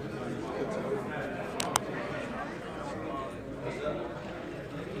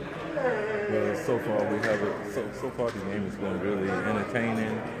 Well, so far we have it. So far the game has been really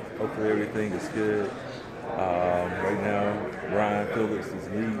entertaining. Hopefully everything is good. Right now, Ryan Phillips is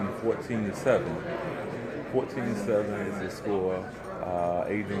leading 14-7. 14-7 is the score.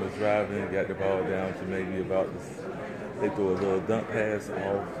 Adrian was driving, got the ball down to maybe about this. They threw a little dump pass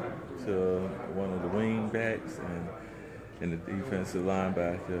off to one of the wing backs, and the defensive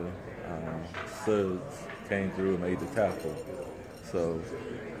linebacker, Suggs, came through and made the tackle. So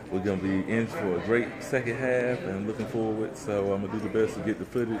we're going to be in for a great second half and looking forward. So I'm going to do the best to get the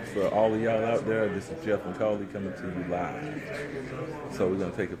footage for all of y'all out there. This is Jeff and Carly coming to you live. So we're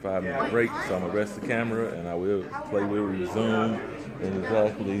going to take a 5-minute break. So I'm going to rest the camera and will resume in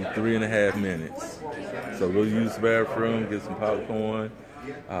exactly 3.5 minutes. So we'll use the bathroom, get some popcorn,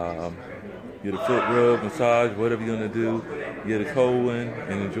 get a foot rub, massage, whatever you're going to do. Get a cold one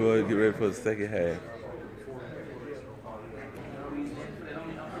and enjoy it. Get ready for the second half.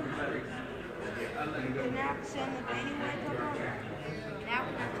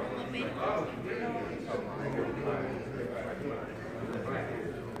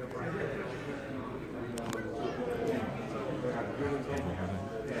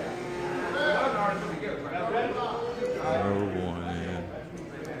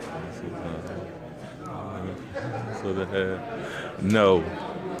 So the half. No.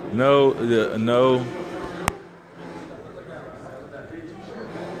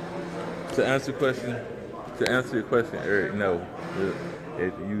 To answer your question, Eric, no.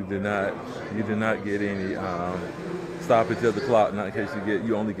 You did not get any stoppage of the clock. Not in case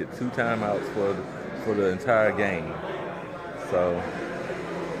you only get 2 timeouts for the entire game. So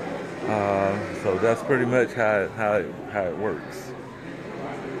that's pretty much how it works.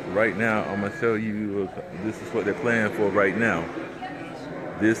 Right now, I'm gonna show you. This is what they're playing for right now.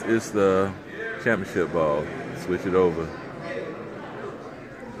 This is the championship ball. Switch it over.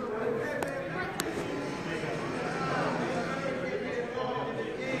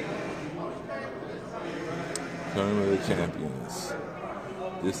 Tournament of the Champions.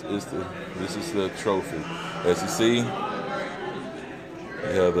 This is the trophy. As you see, you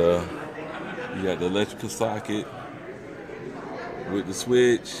got the electrical socket with the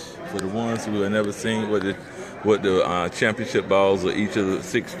switch. For the ones who have never seen what the championship balls of each of the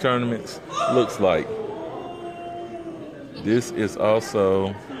 6 tournaments looks like. This is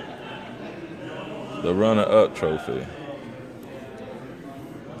also the runner-up trophy.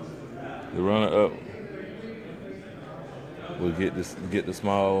 The runner-up will get the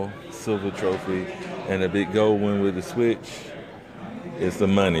small silver trophy, and the big gold one with the switch is the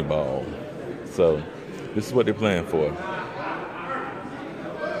money ball. So this is what they're playing for.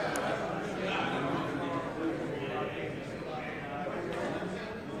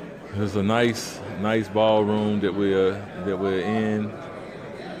 There's a nice ballroom that we're in.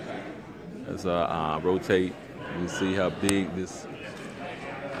 As I rotate, you see how big this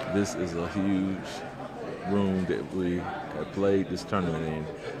is. A huge room that we have played this tournament in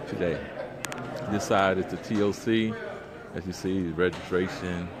today. this side is the TOC. As you see, the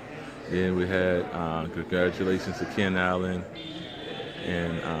registration. Then we had congratulations to Ken Allen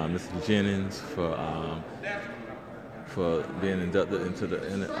and Mr. Jennings for being inducted into the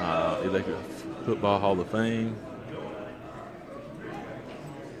Electric Football Hall of Fame.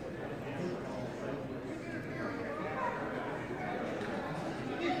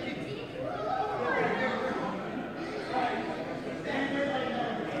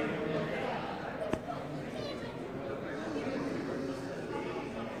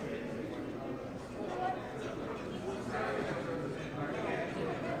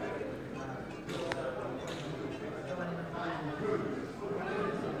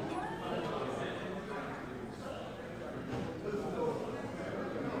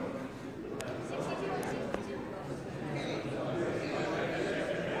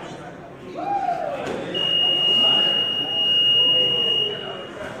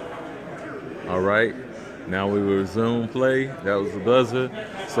 All right, now we will resume play. That was the buzzer.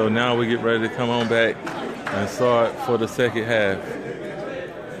 So now we get ready to come on back and start for the second half.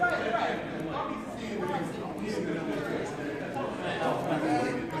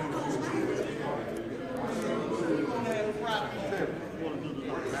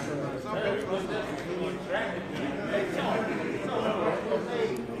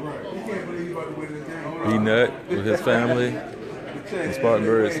 B-Nut with his family. The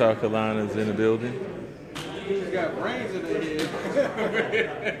Spartanburg, South Carolina is in the building.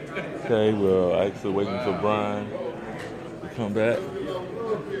 Okay, well, actually waiting for Brian to come back.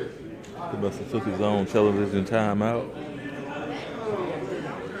 He must have took his own television timeout.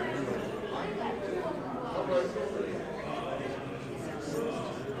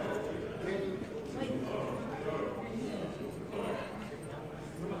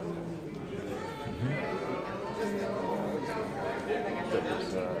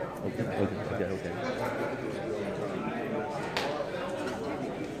 Okay.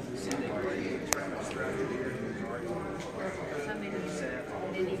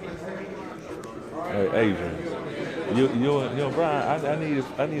 Hey, Adrian, you know, Brian. I need a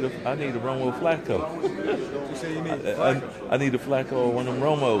Romo Flacco. You say you need I need a Flacco or one of them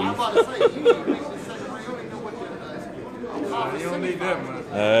Romos. You don't need that, man.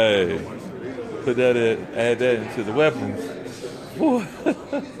 Hey, put that in, add that into the weapons. Whew.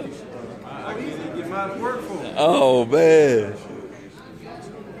 I can't get mine to work for him. Oh man.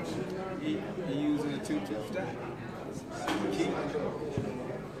 He using a 2-2 stack.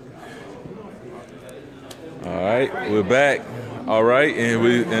 All right, we're back. All right, and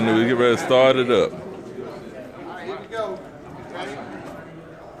we get ready to start it up. All right, here we go. Ready?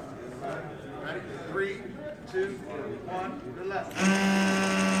 Ready? 3, 2, 1, to the left.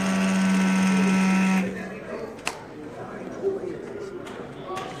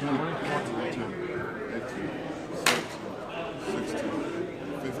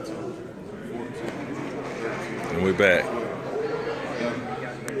 And we're back.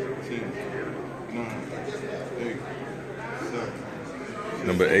 9, 8, 7.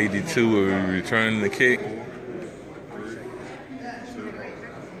 Number 82 will be returning the kick.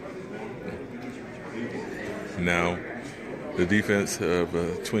 Now, the defense of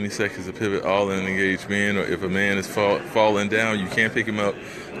 20 seconds to pivot all in engaged men, or if a man is falling down, you can't pick him up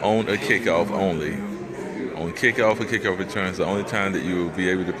on a kickoff only. On kickoff or kickoff returns, the only time that you will be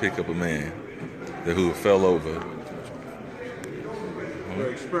able to pick up a man who fell over.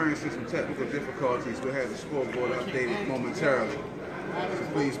 We're experiencing some technical difficulties. We'll have the scoreboard updated momentarily. So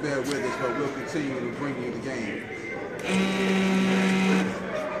please bear with us, but we'll continue to bring you the game.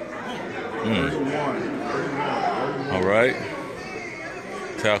 31. All right.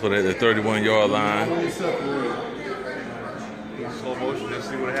 Tackled at the 31-yard line. Slow motion, just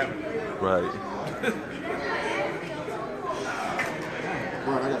see what happened. Right.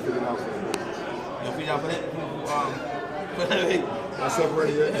 Brian, I got $50 for that. You feed out for that? I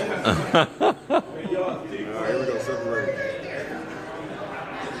separated yet? All right, here we go, separated.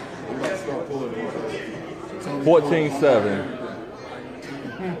 I'm about to start pulling it. 14-7.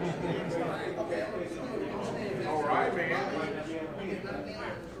 All right, man.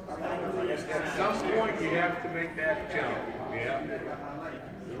 At some point, you have to make that jump. Yeah.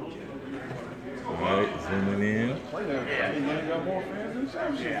 All right, zooming in. You got more fans than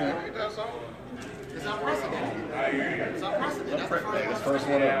championship. It's unprecedented. It's unprecedented. That's the That's first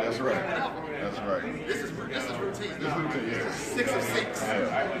one up. That's right. That's right. This is routine. This routine, yeah. 6 of 6.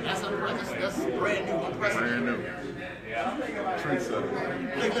 That's brand new, unprecedented. Brand new. Trendsetter.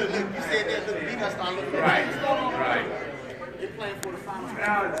 Look, you said that. Look, B-Nut started looking at Right. They're playing for the final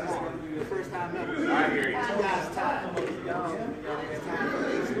tomorrow. The first time ever. I hear you. You guys tired. It's time for the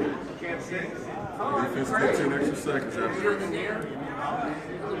Defense get 10 extra seconds after this.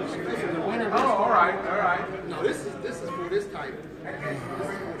 Oh, all right. No, this is for this type.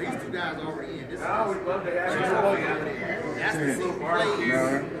 These two guys already in. This is I would love to have you both in. that's the single play.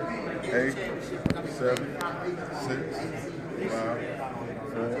 9, 8, 7, 6, 5,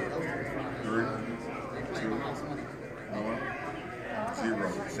 4, 3, 2, 1,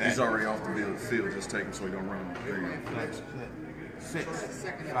 0. He's already off the field. Just take him so he don't run. There you go. 6,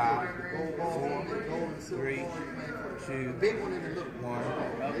 5, 4, 3, 2, Big one in the little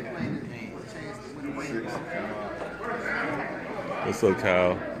 1. They playing this game. Chance to win the race. What's up,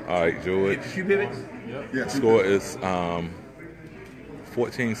 Kyle? All right, George. Few pivots? Yeah, Score is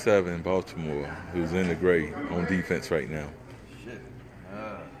 14-7 Baltimore, who's in the gray on defense right now. Shit.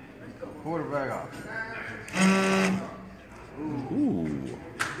 Quarterback off. Ooh.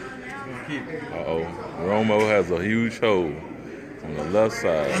 Uh-oh. Romo has a huge hole on the left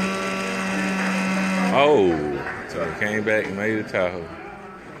side. Oh. So he came back and made a tackle.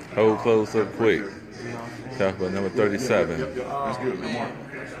 Hold close up quick. Tackle number 37. That's good. Come on.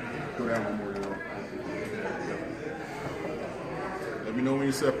 Go down one more, y'all. Let me know when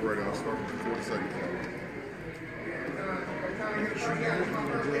you separate. I'll start with 40 seconds.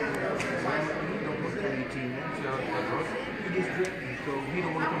 So he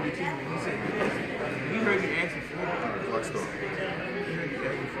don't want to come to the team. He said, he heard you asking for it. Clock start.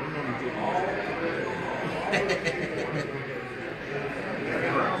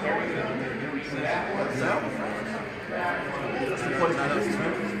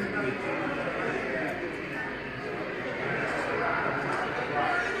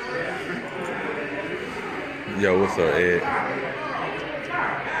 Yo, what's up, Ed?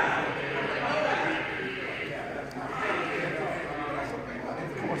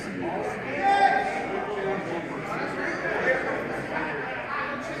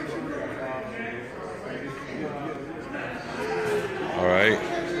 All right.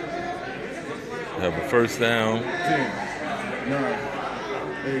 Have a first down. 10, 9,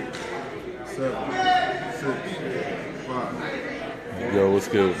 8, 7, 6, 5. Yo, what's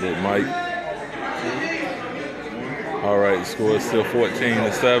good with Mike? All right, the score is still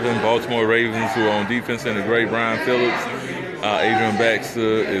 14-7. Baltimore Ravens, who are on defense in the gray. Brian Phillips, Adrian Baxter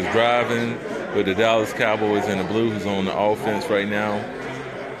is driving with the Dallas Cowboys in the blue, who's on the offense right now.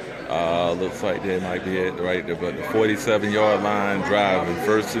 Looks like they might be at right there, but the 47-yard line driving,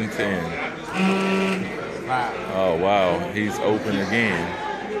 1st and 10. Oh, wow, he's open again.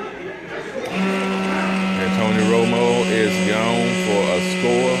 And Tony Romo is gone for a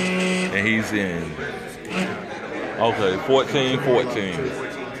score, and he's in. Okay, 14-14.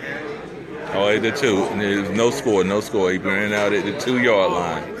 Oh, at the 2. And there's no score. He ran out at the 2-yard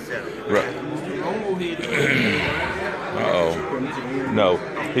line. Uh-oh. No,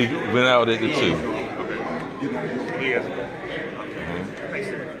 he went out at the 2.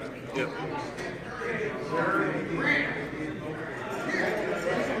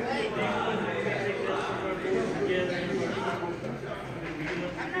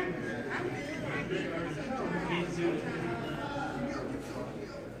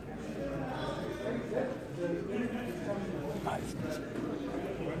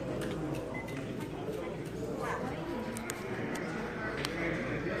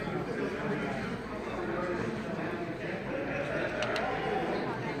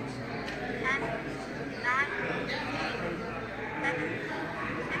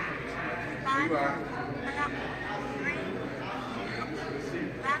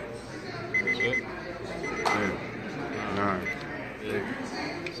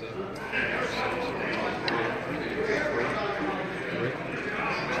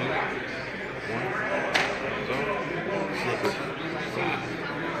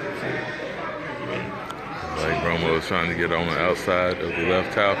 Romo is trying to get on the outside of the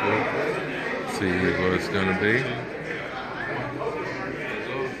left tackle. See what it's going to be.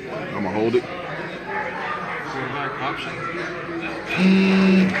 I'm going to hold it.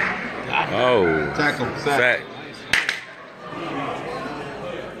 Oh. Tackle. Sack.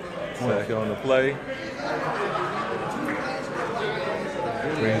 Sack on the play.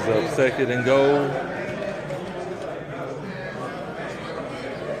 Brings up 2nd and goal.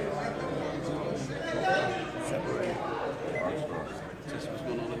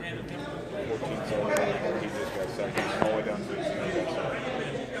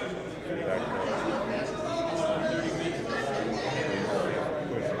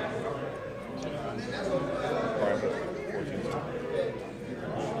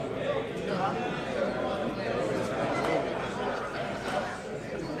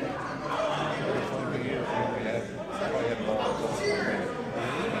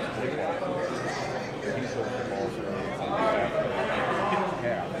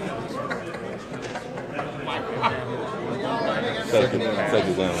 Second down.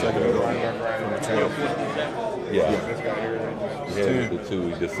 Second down. Yeah. This guy here. He had the 2.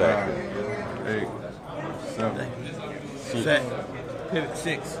 He just sacked him. 8, 7, Set. Pivot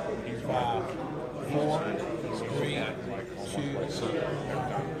 6. 5, 4, 3, 2,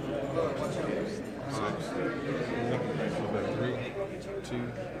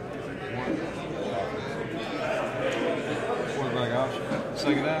 1. Quarterback option.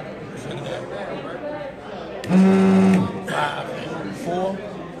 Second down. 5, 4,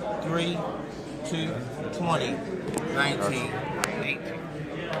 3, 2, 20, 19, 18.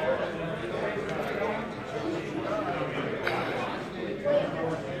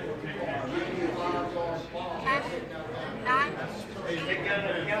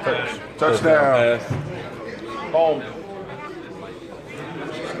 Touchdown. Pass. Home.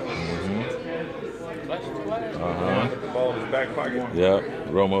 Ball in his back pocket. Yep.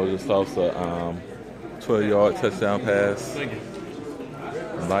 Romo just tossed a 12-yard touchdown pass.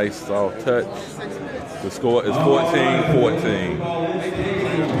 Nice soft touch. The score is 14-14.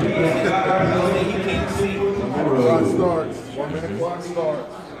 Clock starts. 1 minute clock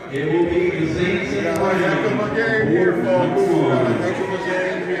starts. It will be the Saints and Heck of a game here, folks. Heck of a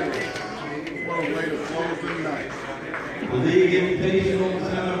game here. What a way to close the night. The league invitation on the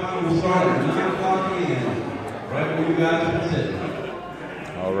semifinal will start at 9 o'clock a.m. Right when you guys are sitting.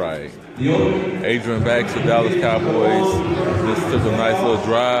 All right. Adrian Banks of Dallas Cowboys just took a nice little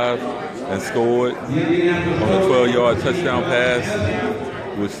drive and scored on a 12-yard touchdown pass,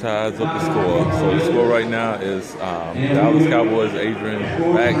 which ties up the score. So the score right now is Dallas Cowboys, Adrian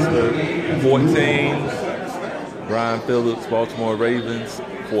Baxter, 14. Brian Phillips, Baltimore Ravens,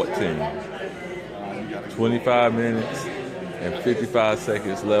 14. 25 minutes and 55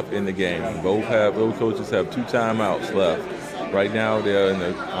 seconds left in the game. Both coaches have 2 timeouts left. Right now they're in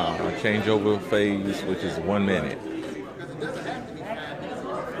the changeover phase, which is 1 minute.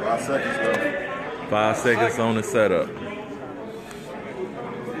 5 seconds left. 5 seconds on the setup.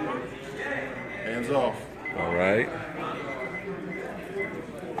 Hands off. All right.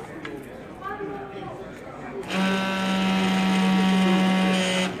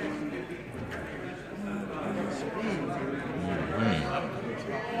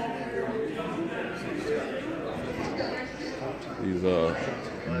 These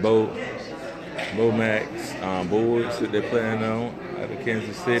Bomax boards that they're playing on out of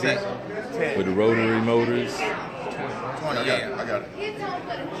Kansas City with the rotary motors. 20, I got it.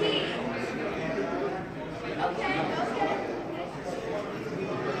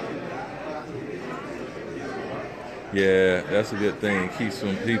 Yeah, that's a good thing. Keeps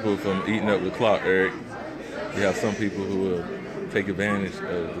some people from eating up the clock, Eric. You have some people who will take advantage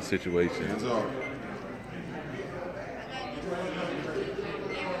of the situation. Hands off.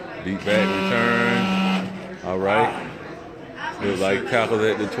 Deep back return. All right. Looks like tackled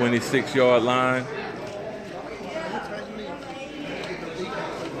at the 26-yard line.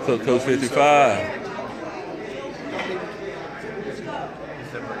 So Coach 55.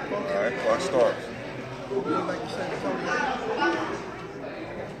 All right, clock starts.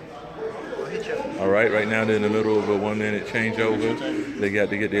 All right now they're in the middle of a 1 minute changeover. They got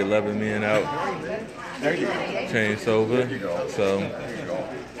to get the 11 men out. There you go. Changed over. There you go. So. There you go.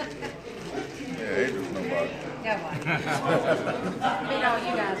 Yeah, Adrian's nobody.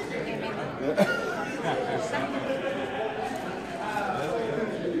 You guys.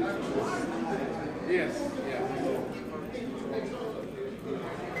 Yes.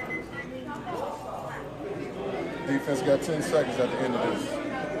 Defense got 10 seconds at the end of this.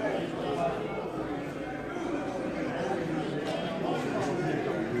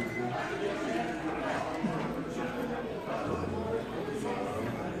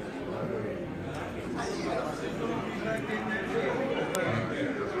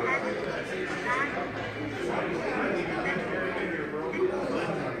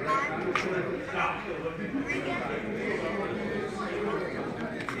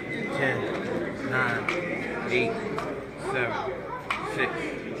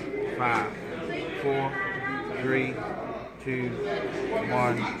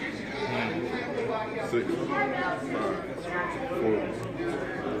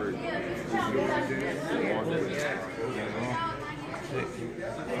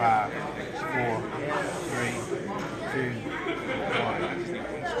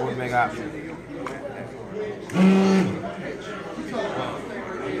 Quarterback option.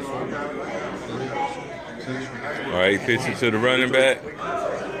 All right, pitch it to the running back.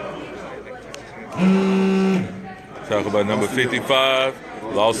 Talk about number 55.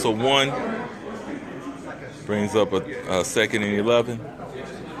 Loss of 1. Brings up a 2nd and 11.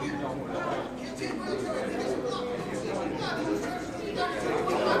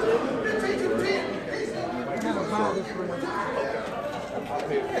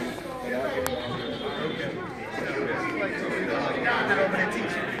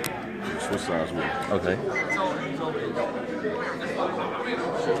 Switch sides with it. Okay.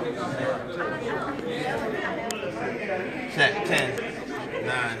 Set 10,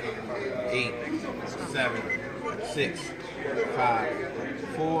 9, 8, 7, 6, 5,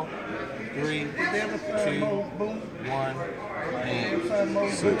 4, 3, 2, 1, and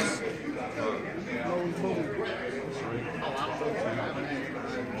 6.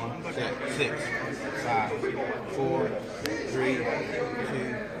 set 6, 5, 4, 3, 2,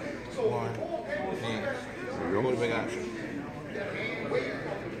 1, and quarterback option.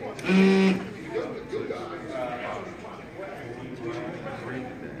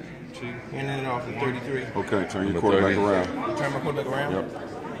 Handing it off to 33. Okay, turn your quarterback around. Turn my quarterback around. Yep.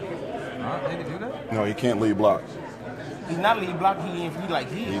 He can do that? No, he can't lead block. He's not lead block.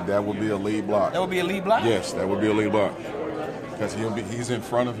 That would be a lead block. That would be a lead block? Yes, that would be a lead block. Because he's in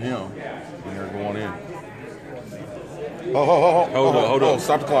front of him when they're going in. Hold on.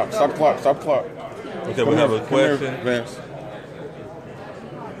 Stop the clock. Okay, we have a question. Here, Vance.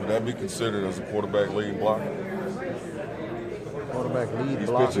 Would that be considered as a quarterback lead block? Quarterback lead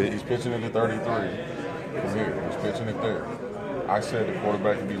block. He's pitching at the 33 from here. He's pitching it there. I said the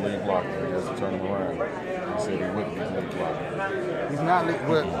quarterback can be lead blocker. He has to turn him around. He said he wouldn't be lead blocker. He's not lead.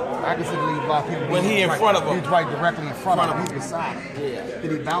 Well, I consider lead block him. When he in front of him. He's right directly in front of him. He's beside him. Yeah.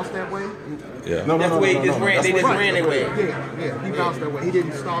 Did he bounce that way? Yeah. No. They just ran their way. Yeah. He bounced that way. He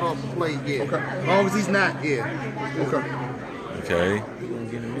didn't start off the play yet. Okay. As long as he's not, Okay.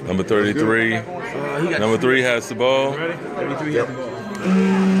 Number 33. Number 3 has the ball. 33 has the ball.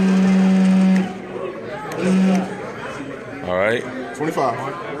 All right. 25.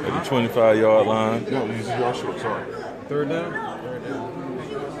 At the 25-yard line. No, this is your short. Sorry. Third down.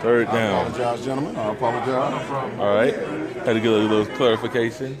 I apologize, gentlemen. I apologize. All right. Had to get a little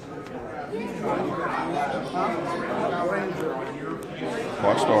clarification.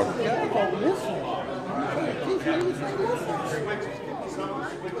 Clock started.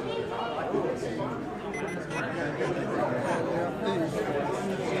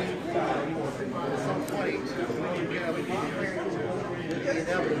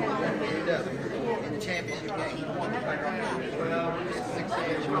 In the championship game.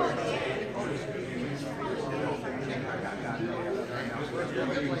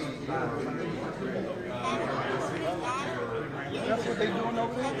 That's what they doing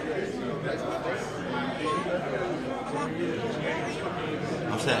over there?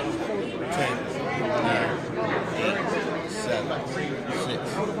 I'm set. 10, 9, 8, 7, 6,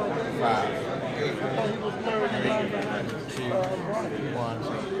 5, 3, 2, 1,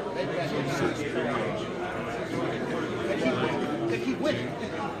 6. Keep winning.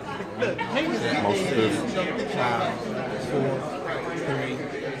 Most of this. 5, 4, 3,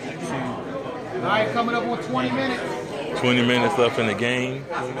 2. All right, coming up on 20 minutes. 20 minutes left in the game.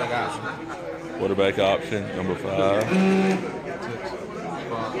 Quarterback option. Quarterback option, number 5.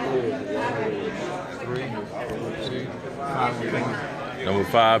 3, 2, 5. Number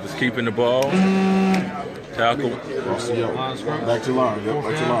 5 is keeping the ball. Tackle. Back to line. Yep,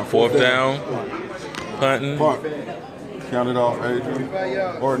 back to line. 4th down. Punting. Punt. Count it off, Adrian.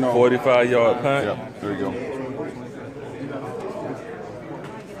 Or no. 45-yard punt. Yep, there you go.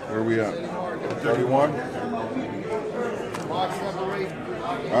 Where are we at? 31?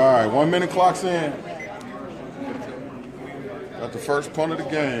 All right, 1 minute clock's in. Got the first punt of the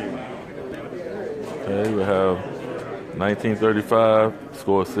game. Okay, we have 1935.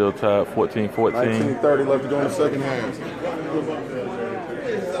 Score still tied 14-14. 19:30 left to go in the second half.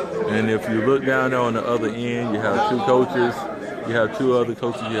 And if you look down there on the other end, you have 2 coaches. You have 2 other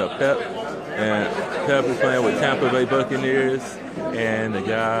coaches. You have Pep. And Pep is playing with Tampa Bay Buccaneers. And the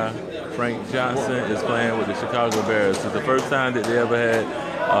guy, Frank Johnson, is playing with the Chicago Bears. It's the first time that they ever had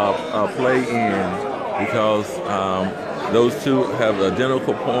a play in because those 2 have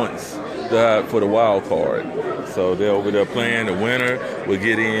identical points for the wild card. So they're over there playing. The winner will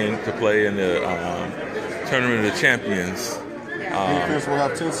get in to play in the Tournament of the Champions. Defense will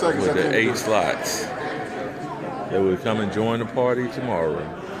have 10 seconds with the 8 slots. They will come and join the party tomorrow.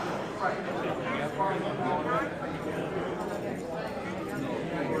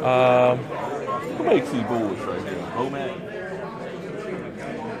 Who makes these boards right here? Bomac?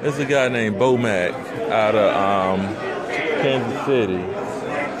 There's a guy named Bomac out of Kansas City.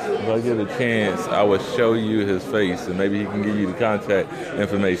 If I get a chance, I will show you his face and maybe he can give you the contact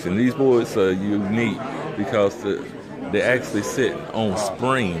information. These boards are unique because they actually sit on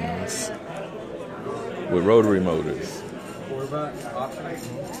springs with rotary motors.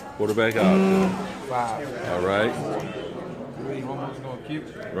 Quarterback option. 5. All right. Romo's gonna keep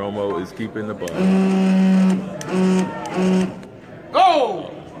it. Romo is keeping the ball. Go!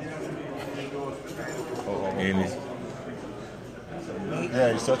 And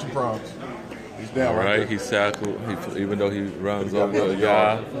Yeah, he's touching prompts. He's down all right, he's tackled. Even though he runs over a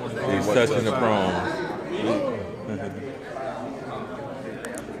guy, he's touching the prong.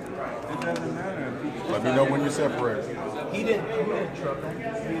 Let me know when you separate. He didn't trouble.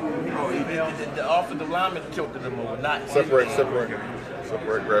 Oh, the offensive lineman tilted him over, not Separate.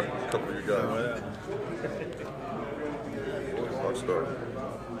 Grab a couple of you guys. I'll start.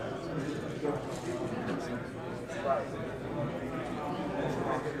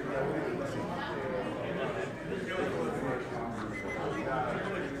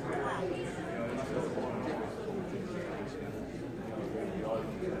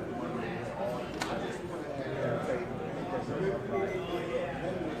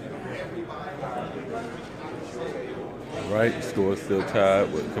 All right, the score is still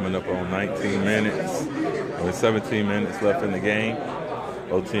tied. We're coming up on 19 minutes. Only 17 minutes left in the game.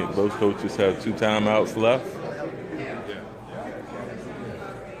 Both coaches have 2 timeouts left.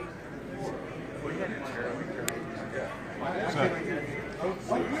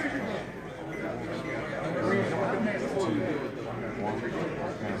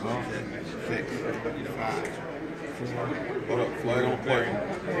 Hold up, flag on play.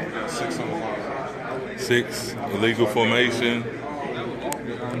 6 on the line. 6, illegal formation.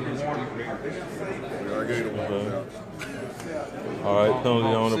 All right,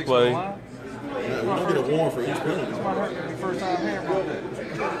 penalty on the play. Yeah, we're gonna get a warrant for each penalty. First time handball.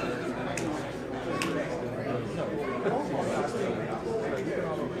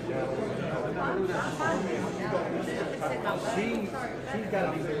 She's got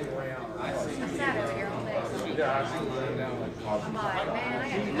to be around. I sat over here all day. I'm like, man,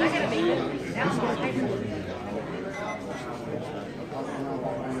 I gotta be down on my paper.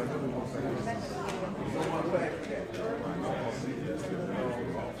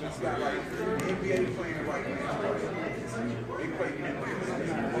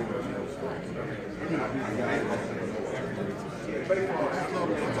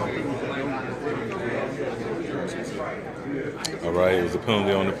 All right, it was a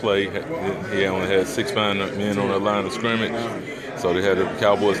penalty on the play. He only had 6 men on the line of scrimmage, so the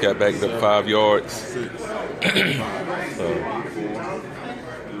Cowboys got backed up 5 yards. So.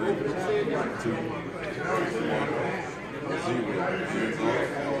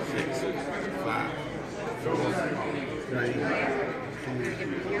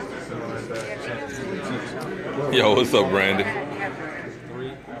 Yo, what's up, Brandon?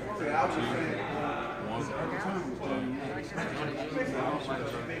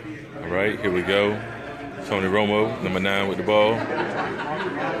 All right, here we go. Tony Romo, number 9 with the ball.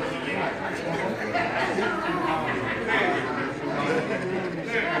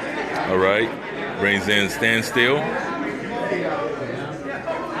 All right, brings in standstill.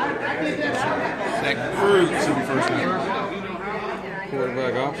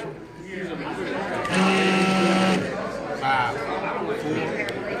 Quarterback option. 5, 4,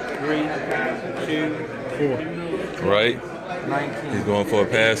 3, 2, 4. Right. 19. He's going for a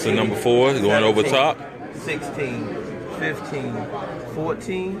pass to number 4. He's going over top. 16, 15,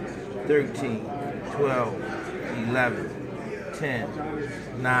 14, 13, 12, 11, 10,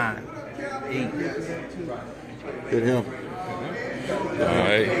 9, 8. Hit him. All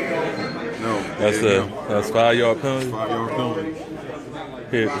right. No. That's 5-yard penalty. 5-yard penalty.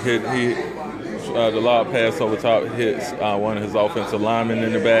 The lob pass over top hits one of his offensive linemen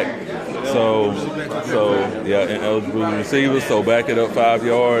in the back. So yeah, ineligible receivers. So back it up 5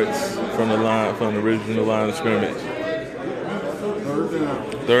 yards from the original line of scrimmage.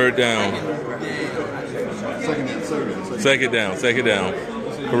 Third down. Second down.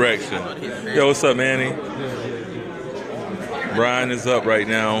 Correction. Yo, what's up, Manny? Brian is up right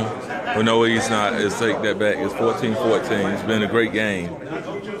now. Well, no, he's not. Let's take that back. It's 14-14. It's been a great game.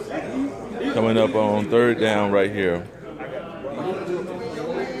 Coming up on 3rd down right here.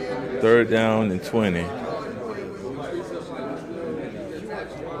 3rd down and 20.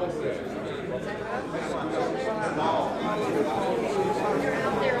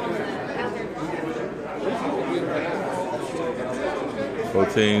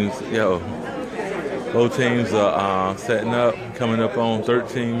 Both teams are setting up, coming up on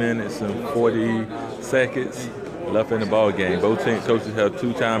 13 minutes and 40 seconds left in the ball game. Both team coaches have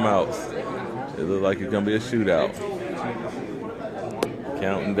 2 timeouts. It looks like it's going to be a shootout.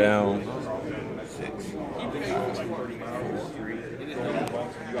 Counting down. 6.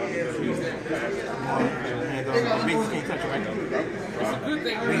 Rings can't touch, right?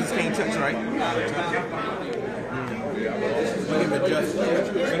 Rings can't touch, right?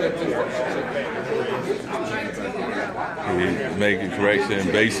 He's making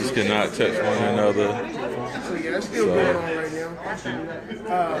correction. Bases cannot touch one another. So yeah, that's still going on right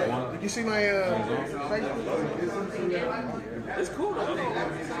now. Did you see my It's cool.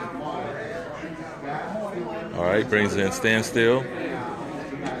 All right, brings in standstill.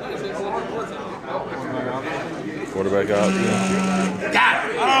 Quarterback out there. Got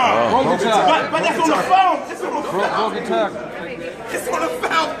it. But that's on the phone. It's on the phone. broken tackle? It's on the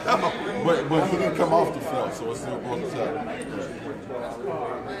phone. But he didn't come off the field, so it's still broken tackle.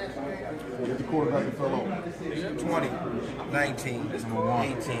 Get the quarterback that fell over. 20, 19, 18,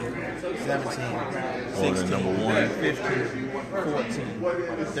 17, Order 16, number 1. 15,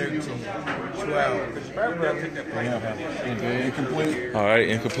 14, 13, 12. Incomplete. All right,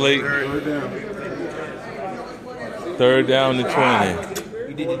 incomplete. Third down. Third down to 20.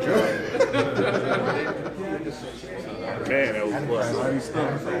 You did your job. Man, that was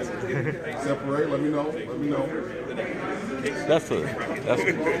close. Separate. Let me know.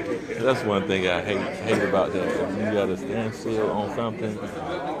 That's one thing I hate about that. If you got to stand still on something,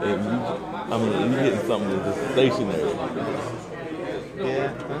 and you hitting something that's stationary.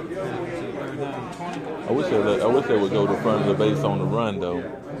 I wish they would go to front of the base on the run though.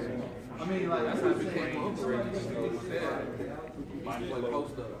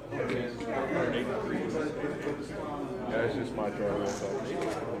 Yeah, it's just my turn. So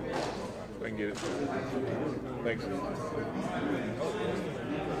I can get it. Thanks.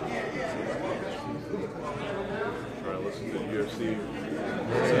 Try to listen to the UFC.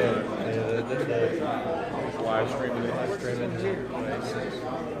 Live streaming it.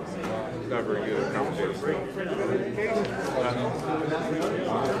 It's not very good at commentating.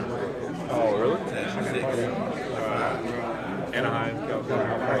 Oh, really? Anaheim,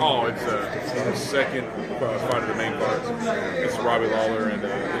 California. Oh, it's the second fight of the main cards. It's Robbie Lawler and we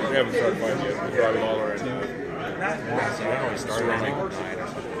haven't started fighting yet. It's Robbie Lawler and surrounding.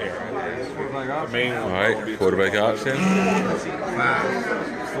 The main All right, quarterback option.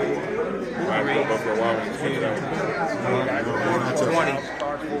 I've been up for a while when he's 20,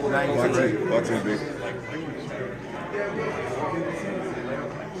 19.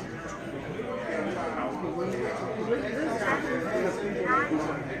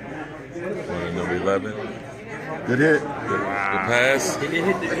 Number 11. Good hit. The pass.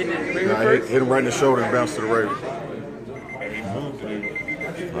 Hit him right in the shoulder and bounced to the Ravens.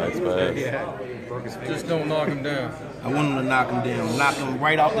 Nice pass. Just don't knock him down. I want him to knock him down. Knock him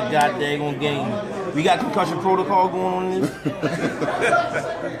right out the goddamn game. We got concussion protocol going on in this.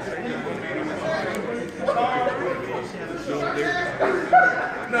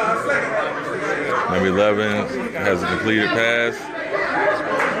 Number 11 has a completed pass.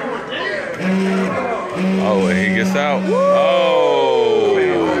 Oh, and he gets out. Oh!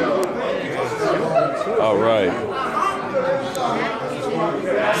 All right.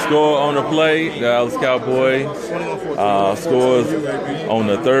 Score on the play, Dallas Cowboys scores on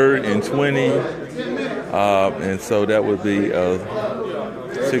the 3rd and 20. And so that would be a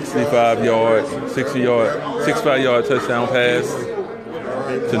 65-yard touchdown pass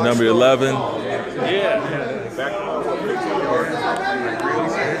to number 11.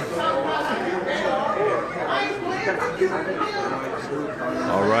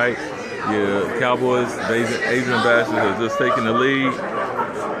 All right, yeah, Cowboys, Adrian Bashir has just taken the lead,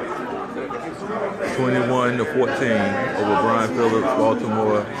 21-14 over Brian Phillips,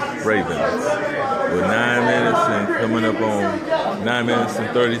 Baltimore Ravens, with 9 minutes and coming up on 9 minutes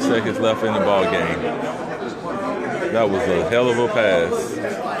and 30 seconds left in the ball game. That was a hell of a pass.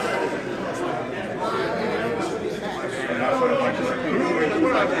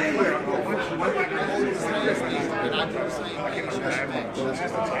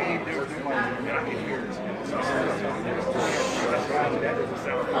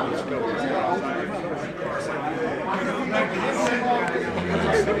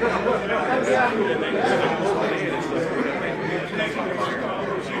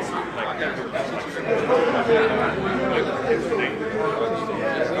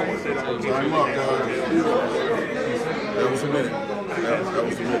 Time up, guys. That was a minute. That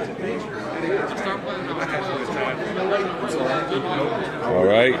was a minute. All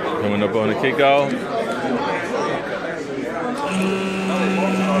right, coming up on the kickoff.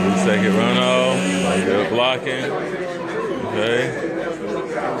 Second runoff. Good blocking. Okay.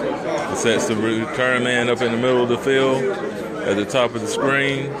 It sets the return man up in the middle of the field at the top of the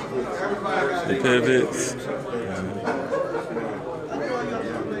screen. It pivots.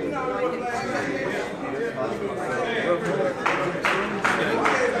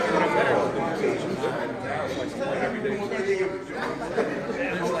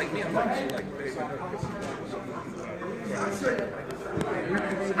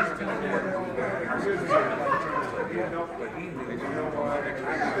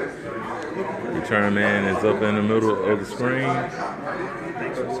 Return man is up in the middle of the screen.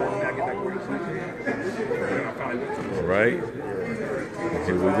 All right.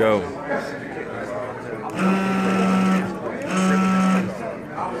 Here we go.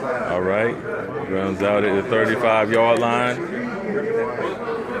 All right. Runs out at the 35-yard line.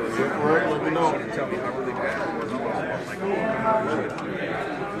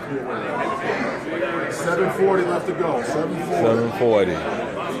 7:40 left to go. 7:40.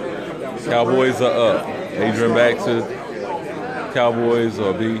 Cowboys are up. Adrian back to Cowboys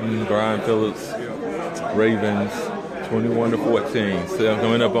are beating Brian Phillips Ravens 21-14. So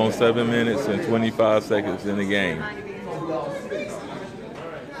coming up on 7 minutes and 25 seconds in the game.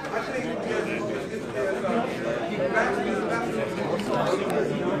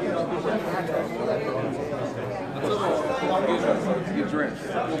 Get dressed.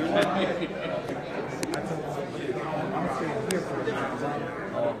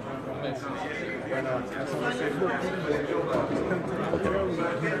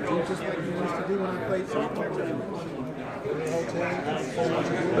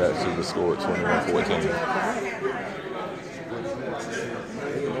 That should have scored 21-14.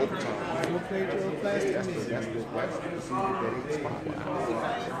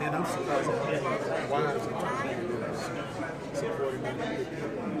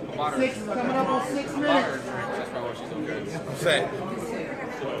 Six, coming up on 6 minutes. Set.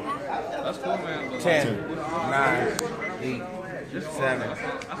 That's cool, man. 10, 9, 8, 7,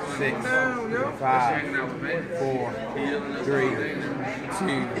 6, 5, 4, 3, 2,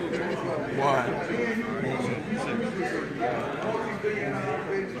 1.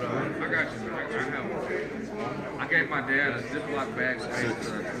 I got you, man. I gave my dad a Ziploc bag of eggs.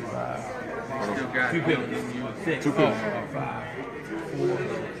 Still got 2 pills. 6. 2 pills. 5, 4,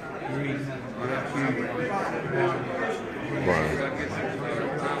 3, 2, 1. Brian.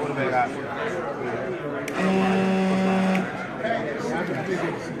 What do they got?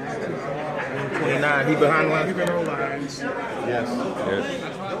 29. He behind the line. Yes.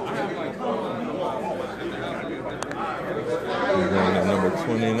 He's going to number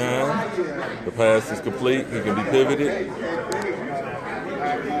 29. The pass is complete. He can be pivoted.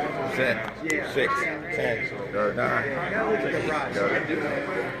 7, 6, 10, 9.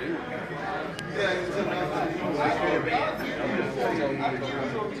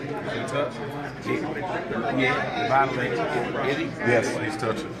 Yeah, violate. Yes, he's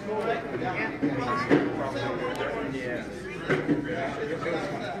touching.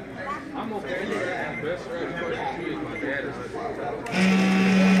 I'm okay. Best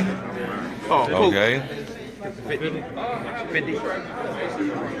Okay. 50. 50.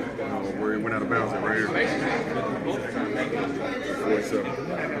 Where he went out of bounds at right here. 47.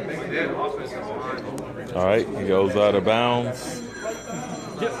 All right. He goes out of bounds.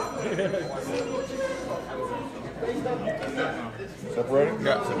 Separated?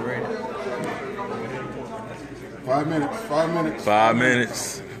 Yeah, separated. 5 minutes. 5 minutes. 5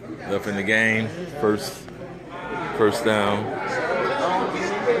 minutes left in the game. First down.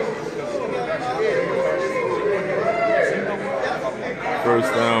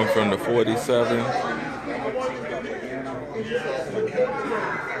 First down from the 47.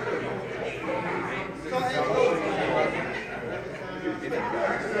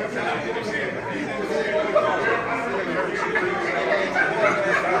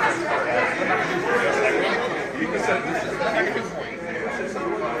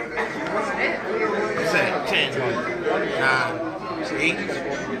 Set. 10, 9, 8,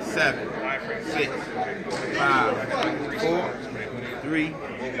 7, 6, 5, 4, 3, 2,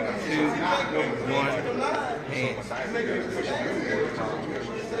 1, hands.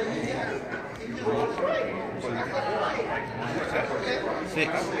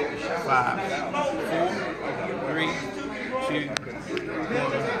 6, 5, 4, 3, 2,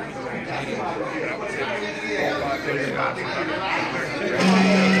 1.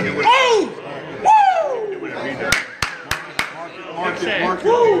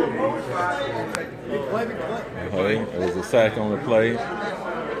 Okay, it was a sack on the play.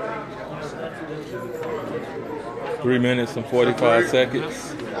 3 minutes and 45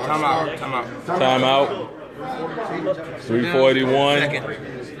 seconds. Timeout. Timeout.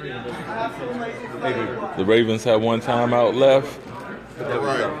 3:41. The Ravens have one timeout left. All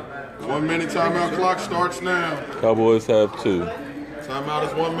right. 1 minute timeout clock starts now. Cowboys have 2. Timeout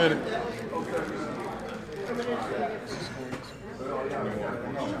is 1 minute.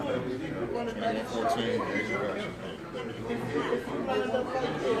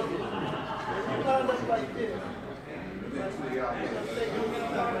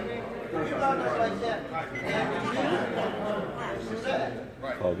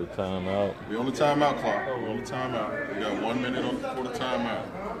 Call the timeout. We're on the timeout clock. We're on the timeout. We got 1 minute for the timeout.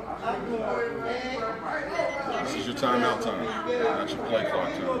 This is your timeout time. That's your play clock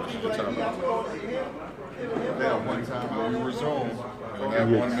time. This is your timeout time. Now, when you resume, you'll have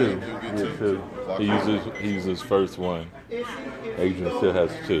 1 minute. You'll get two. He uses his first one. Adrian still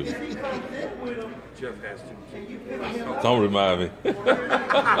has 2. Jeff has to. Don't remind me.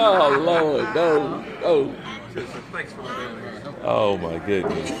 Oh Lord, no. Thanks for that. Oh my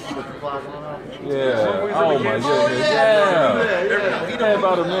goodness. Yeah. Oh my goodness. Yeah. He had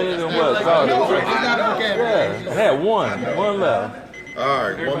about a minute and what? Yeah. I had one left. All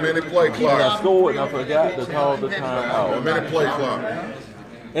right, 1 minute play And I clock. scored and I forgot to call the timeout. 1 minute play clock.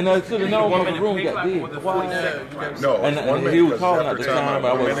 And I should have known when the room got big. Quiet. No, And 1 minute. he was because calling after out the time.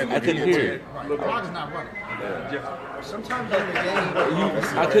 timeout, 1 minute, I you couldn't get hear two. it. The clock is not running. Sometimes in the game,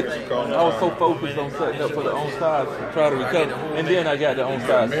 I was so focused on setting up for the onside to try to recover, and then I got the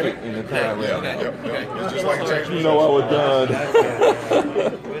onside stick in the time ran out. It's just like change. You know I was done.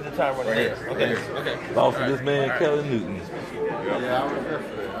 Where's the time running here? Okay. Lost to this man Kelly Newton.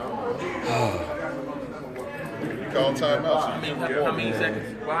 You call timeout. How many seconds?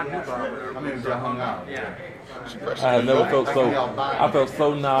 Well, I knew about it. I mean, y'all hung out. Yeah. I have never felt so. I felt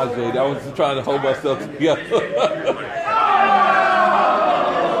so nauseated. I was just trying to hold myself together.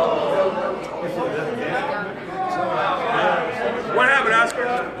 What happened, Oscar?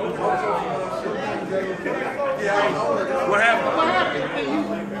 What happened?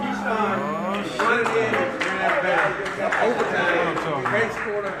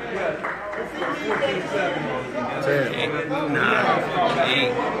 Nine,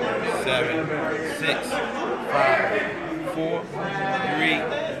 8, 7, 6, 5, 4, 3,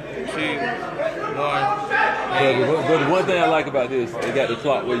 2, 1. But the one thing I like about this, they got the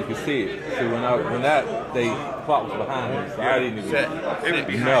clock where you can see it. So when they clock was behind me, so I didn't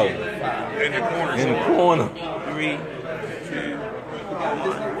even know. In the corner. In the corner. 3, 2,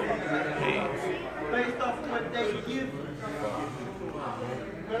 1.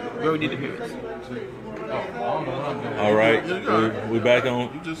 Where we did the periods. All right, we're back on.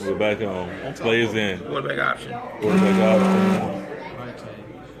 We're back on. Players in. Quarterback option. Quarterback option.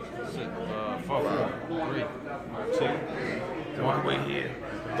 4, 3, 2, 1. Wait here.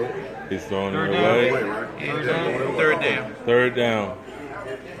 He's throwing it away. Third down. Third down.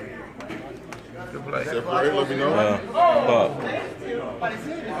 Good play. Separate, let me know. Buck.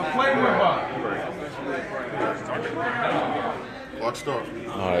 Clock start.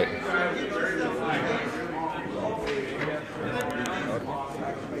 All right.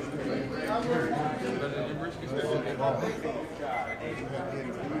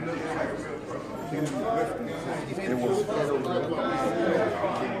 It was.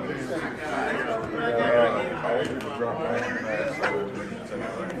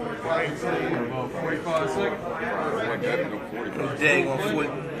 Dang on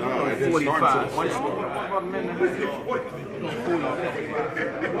 45.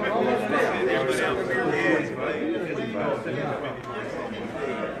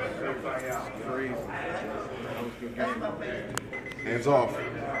 Hands off.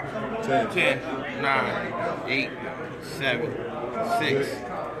 10, 9, 8, 7, 6,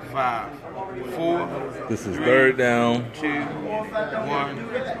 5, 4. This is third down. 2, 1.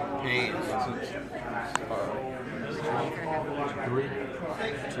 Hands. 3,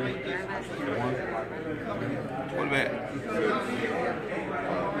 2, 1. Quarterback.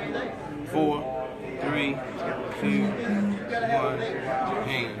 4, 3, 2, 1.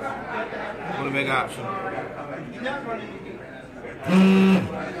 Hands. Quarterback option.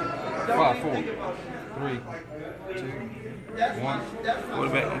 5, 4, 3, 2, 1.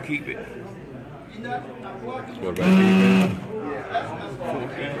 Quarterback gonna keep it. Quarterback keep it.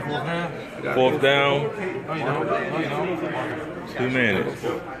 Fourth down. 2 minutes.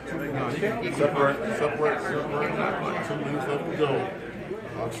 Separate. 2 minutes left to go.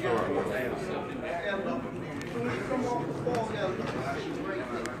 Clock start.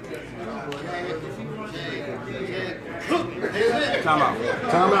 Timeout.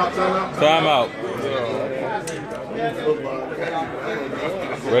 Timeout.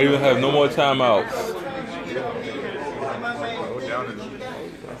 Ravens have no more timeouts.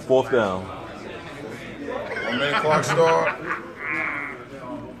 Fourth down. 1 minute clock start.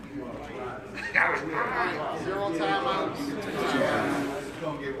 0 timeouts.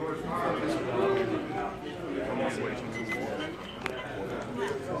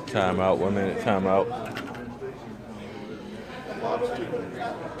 Timeout. 1 minute timeout.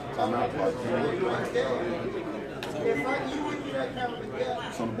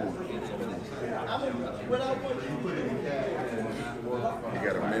 It's on the board. You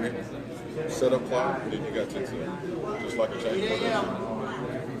got a minute setup clock, and then you got 10 seconds. Just like a change order.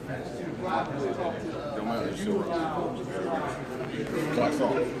 Don't matter, it's still running. Clock's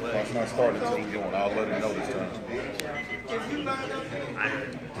on. Clock's not starting until we're going. I'll let him know this time.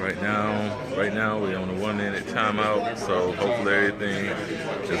 Right now we're on a 1 minute timeout, so hopefully everything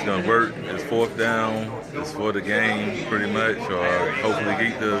is gonna work. It's 4th down. It's for the game pretty much, or hopefully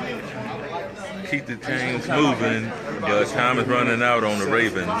keep the chains moving. But time is running out on the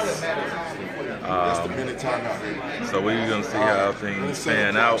Ravens. That's the minute timeout. So we're gonna see how things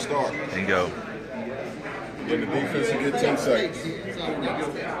pan out and go. Then the defense will get 10 seconds.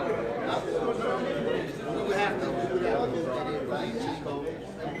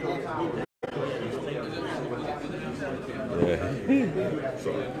 Yeah.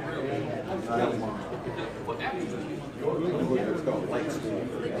 Sorry.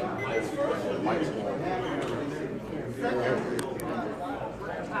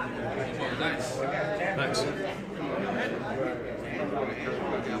 Nice.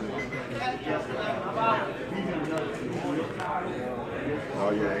 Oh,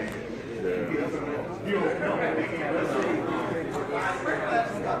 yeah.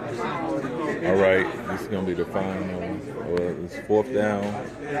 All right, this is gonna be the final. It's 4th down.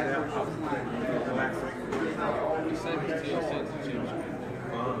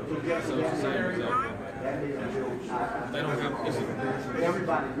 They don't have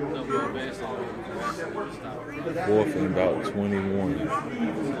no real best. 4th and about 21.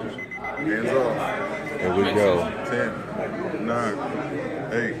 Hands off. Here we go. 10, 9,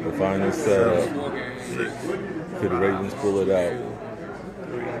 8. The final setup. 6. Could the Ravens pull it out?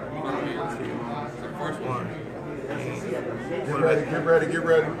 First one. Get ready.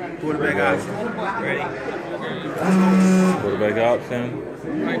 Quarterback option. Ready. Quarterback option.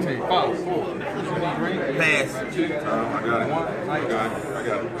 19. Foul. Pass. I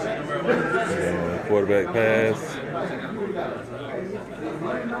got it. Quarterback pass.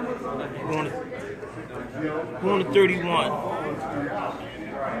 We're on the 31.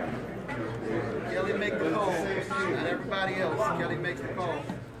 Kelly make the call. Not everybody else. Kelly makes the call.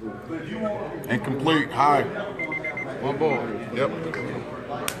 Incomplete. High. One ball. Yep.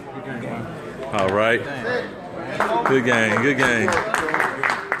 All right. Good game.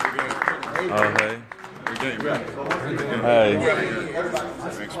 Oh, hey. Hey.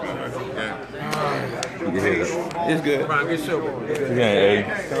 Thanks, man. Yeah. It's good. Brian, good show. Good game, hey.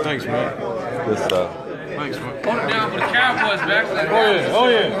 Thanks, man. Good stuff. Thanks, man. Hold it down for the Cowboys back. Oh,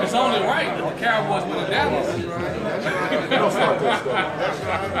 yeah. It's only right that the Cowboys win the Dallas.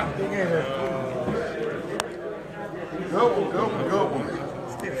 Go one.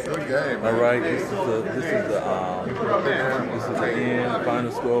 Good game, man. All right, this is the end. The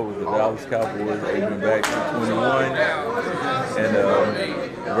final score was the Dallas Cowboys opening back to 21 and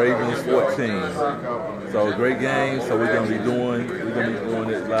Ravens 14. So great game. So we're gonna be doing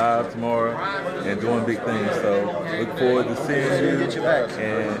it live tomorrow and doing big things. So look forward to seeing you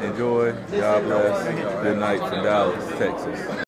and enjoy. God bless. Good night from Dallas, Texas.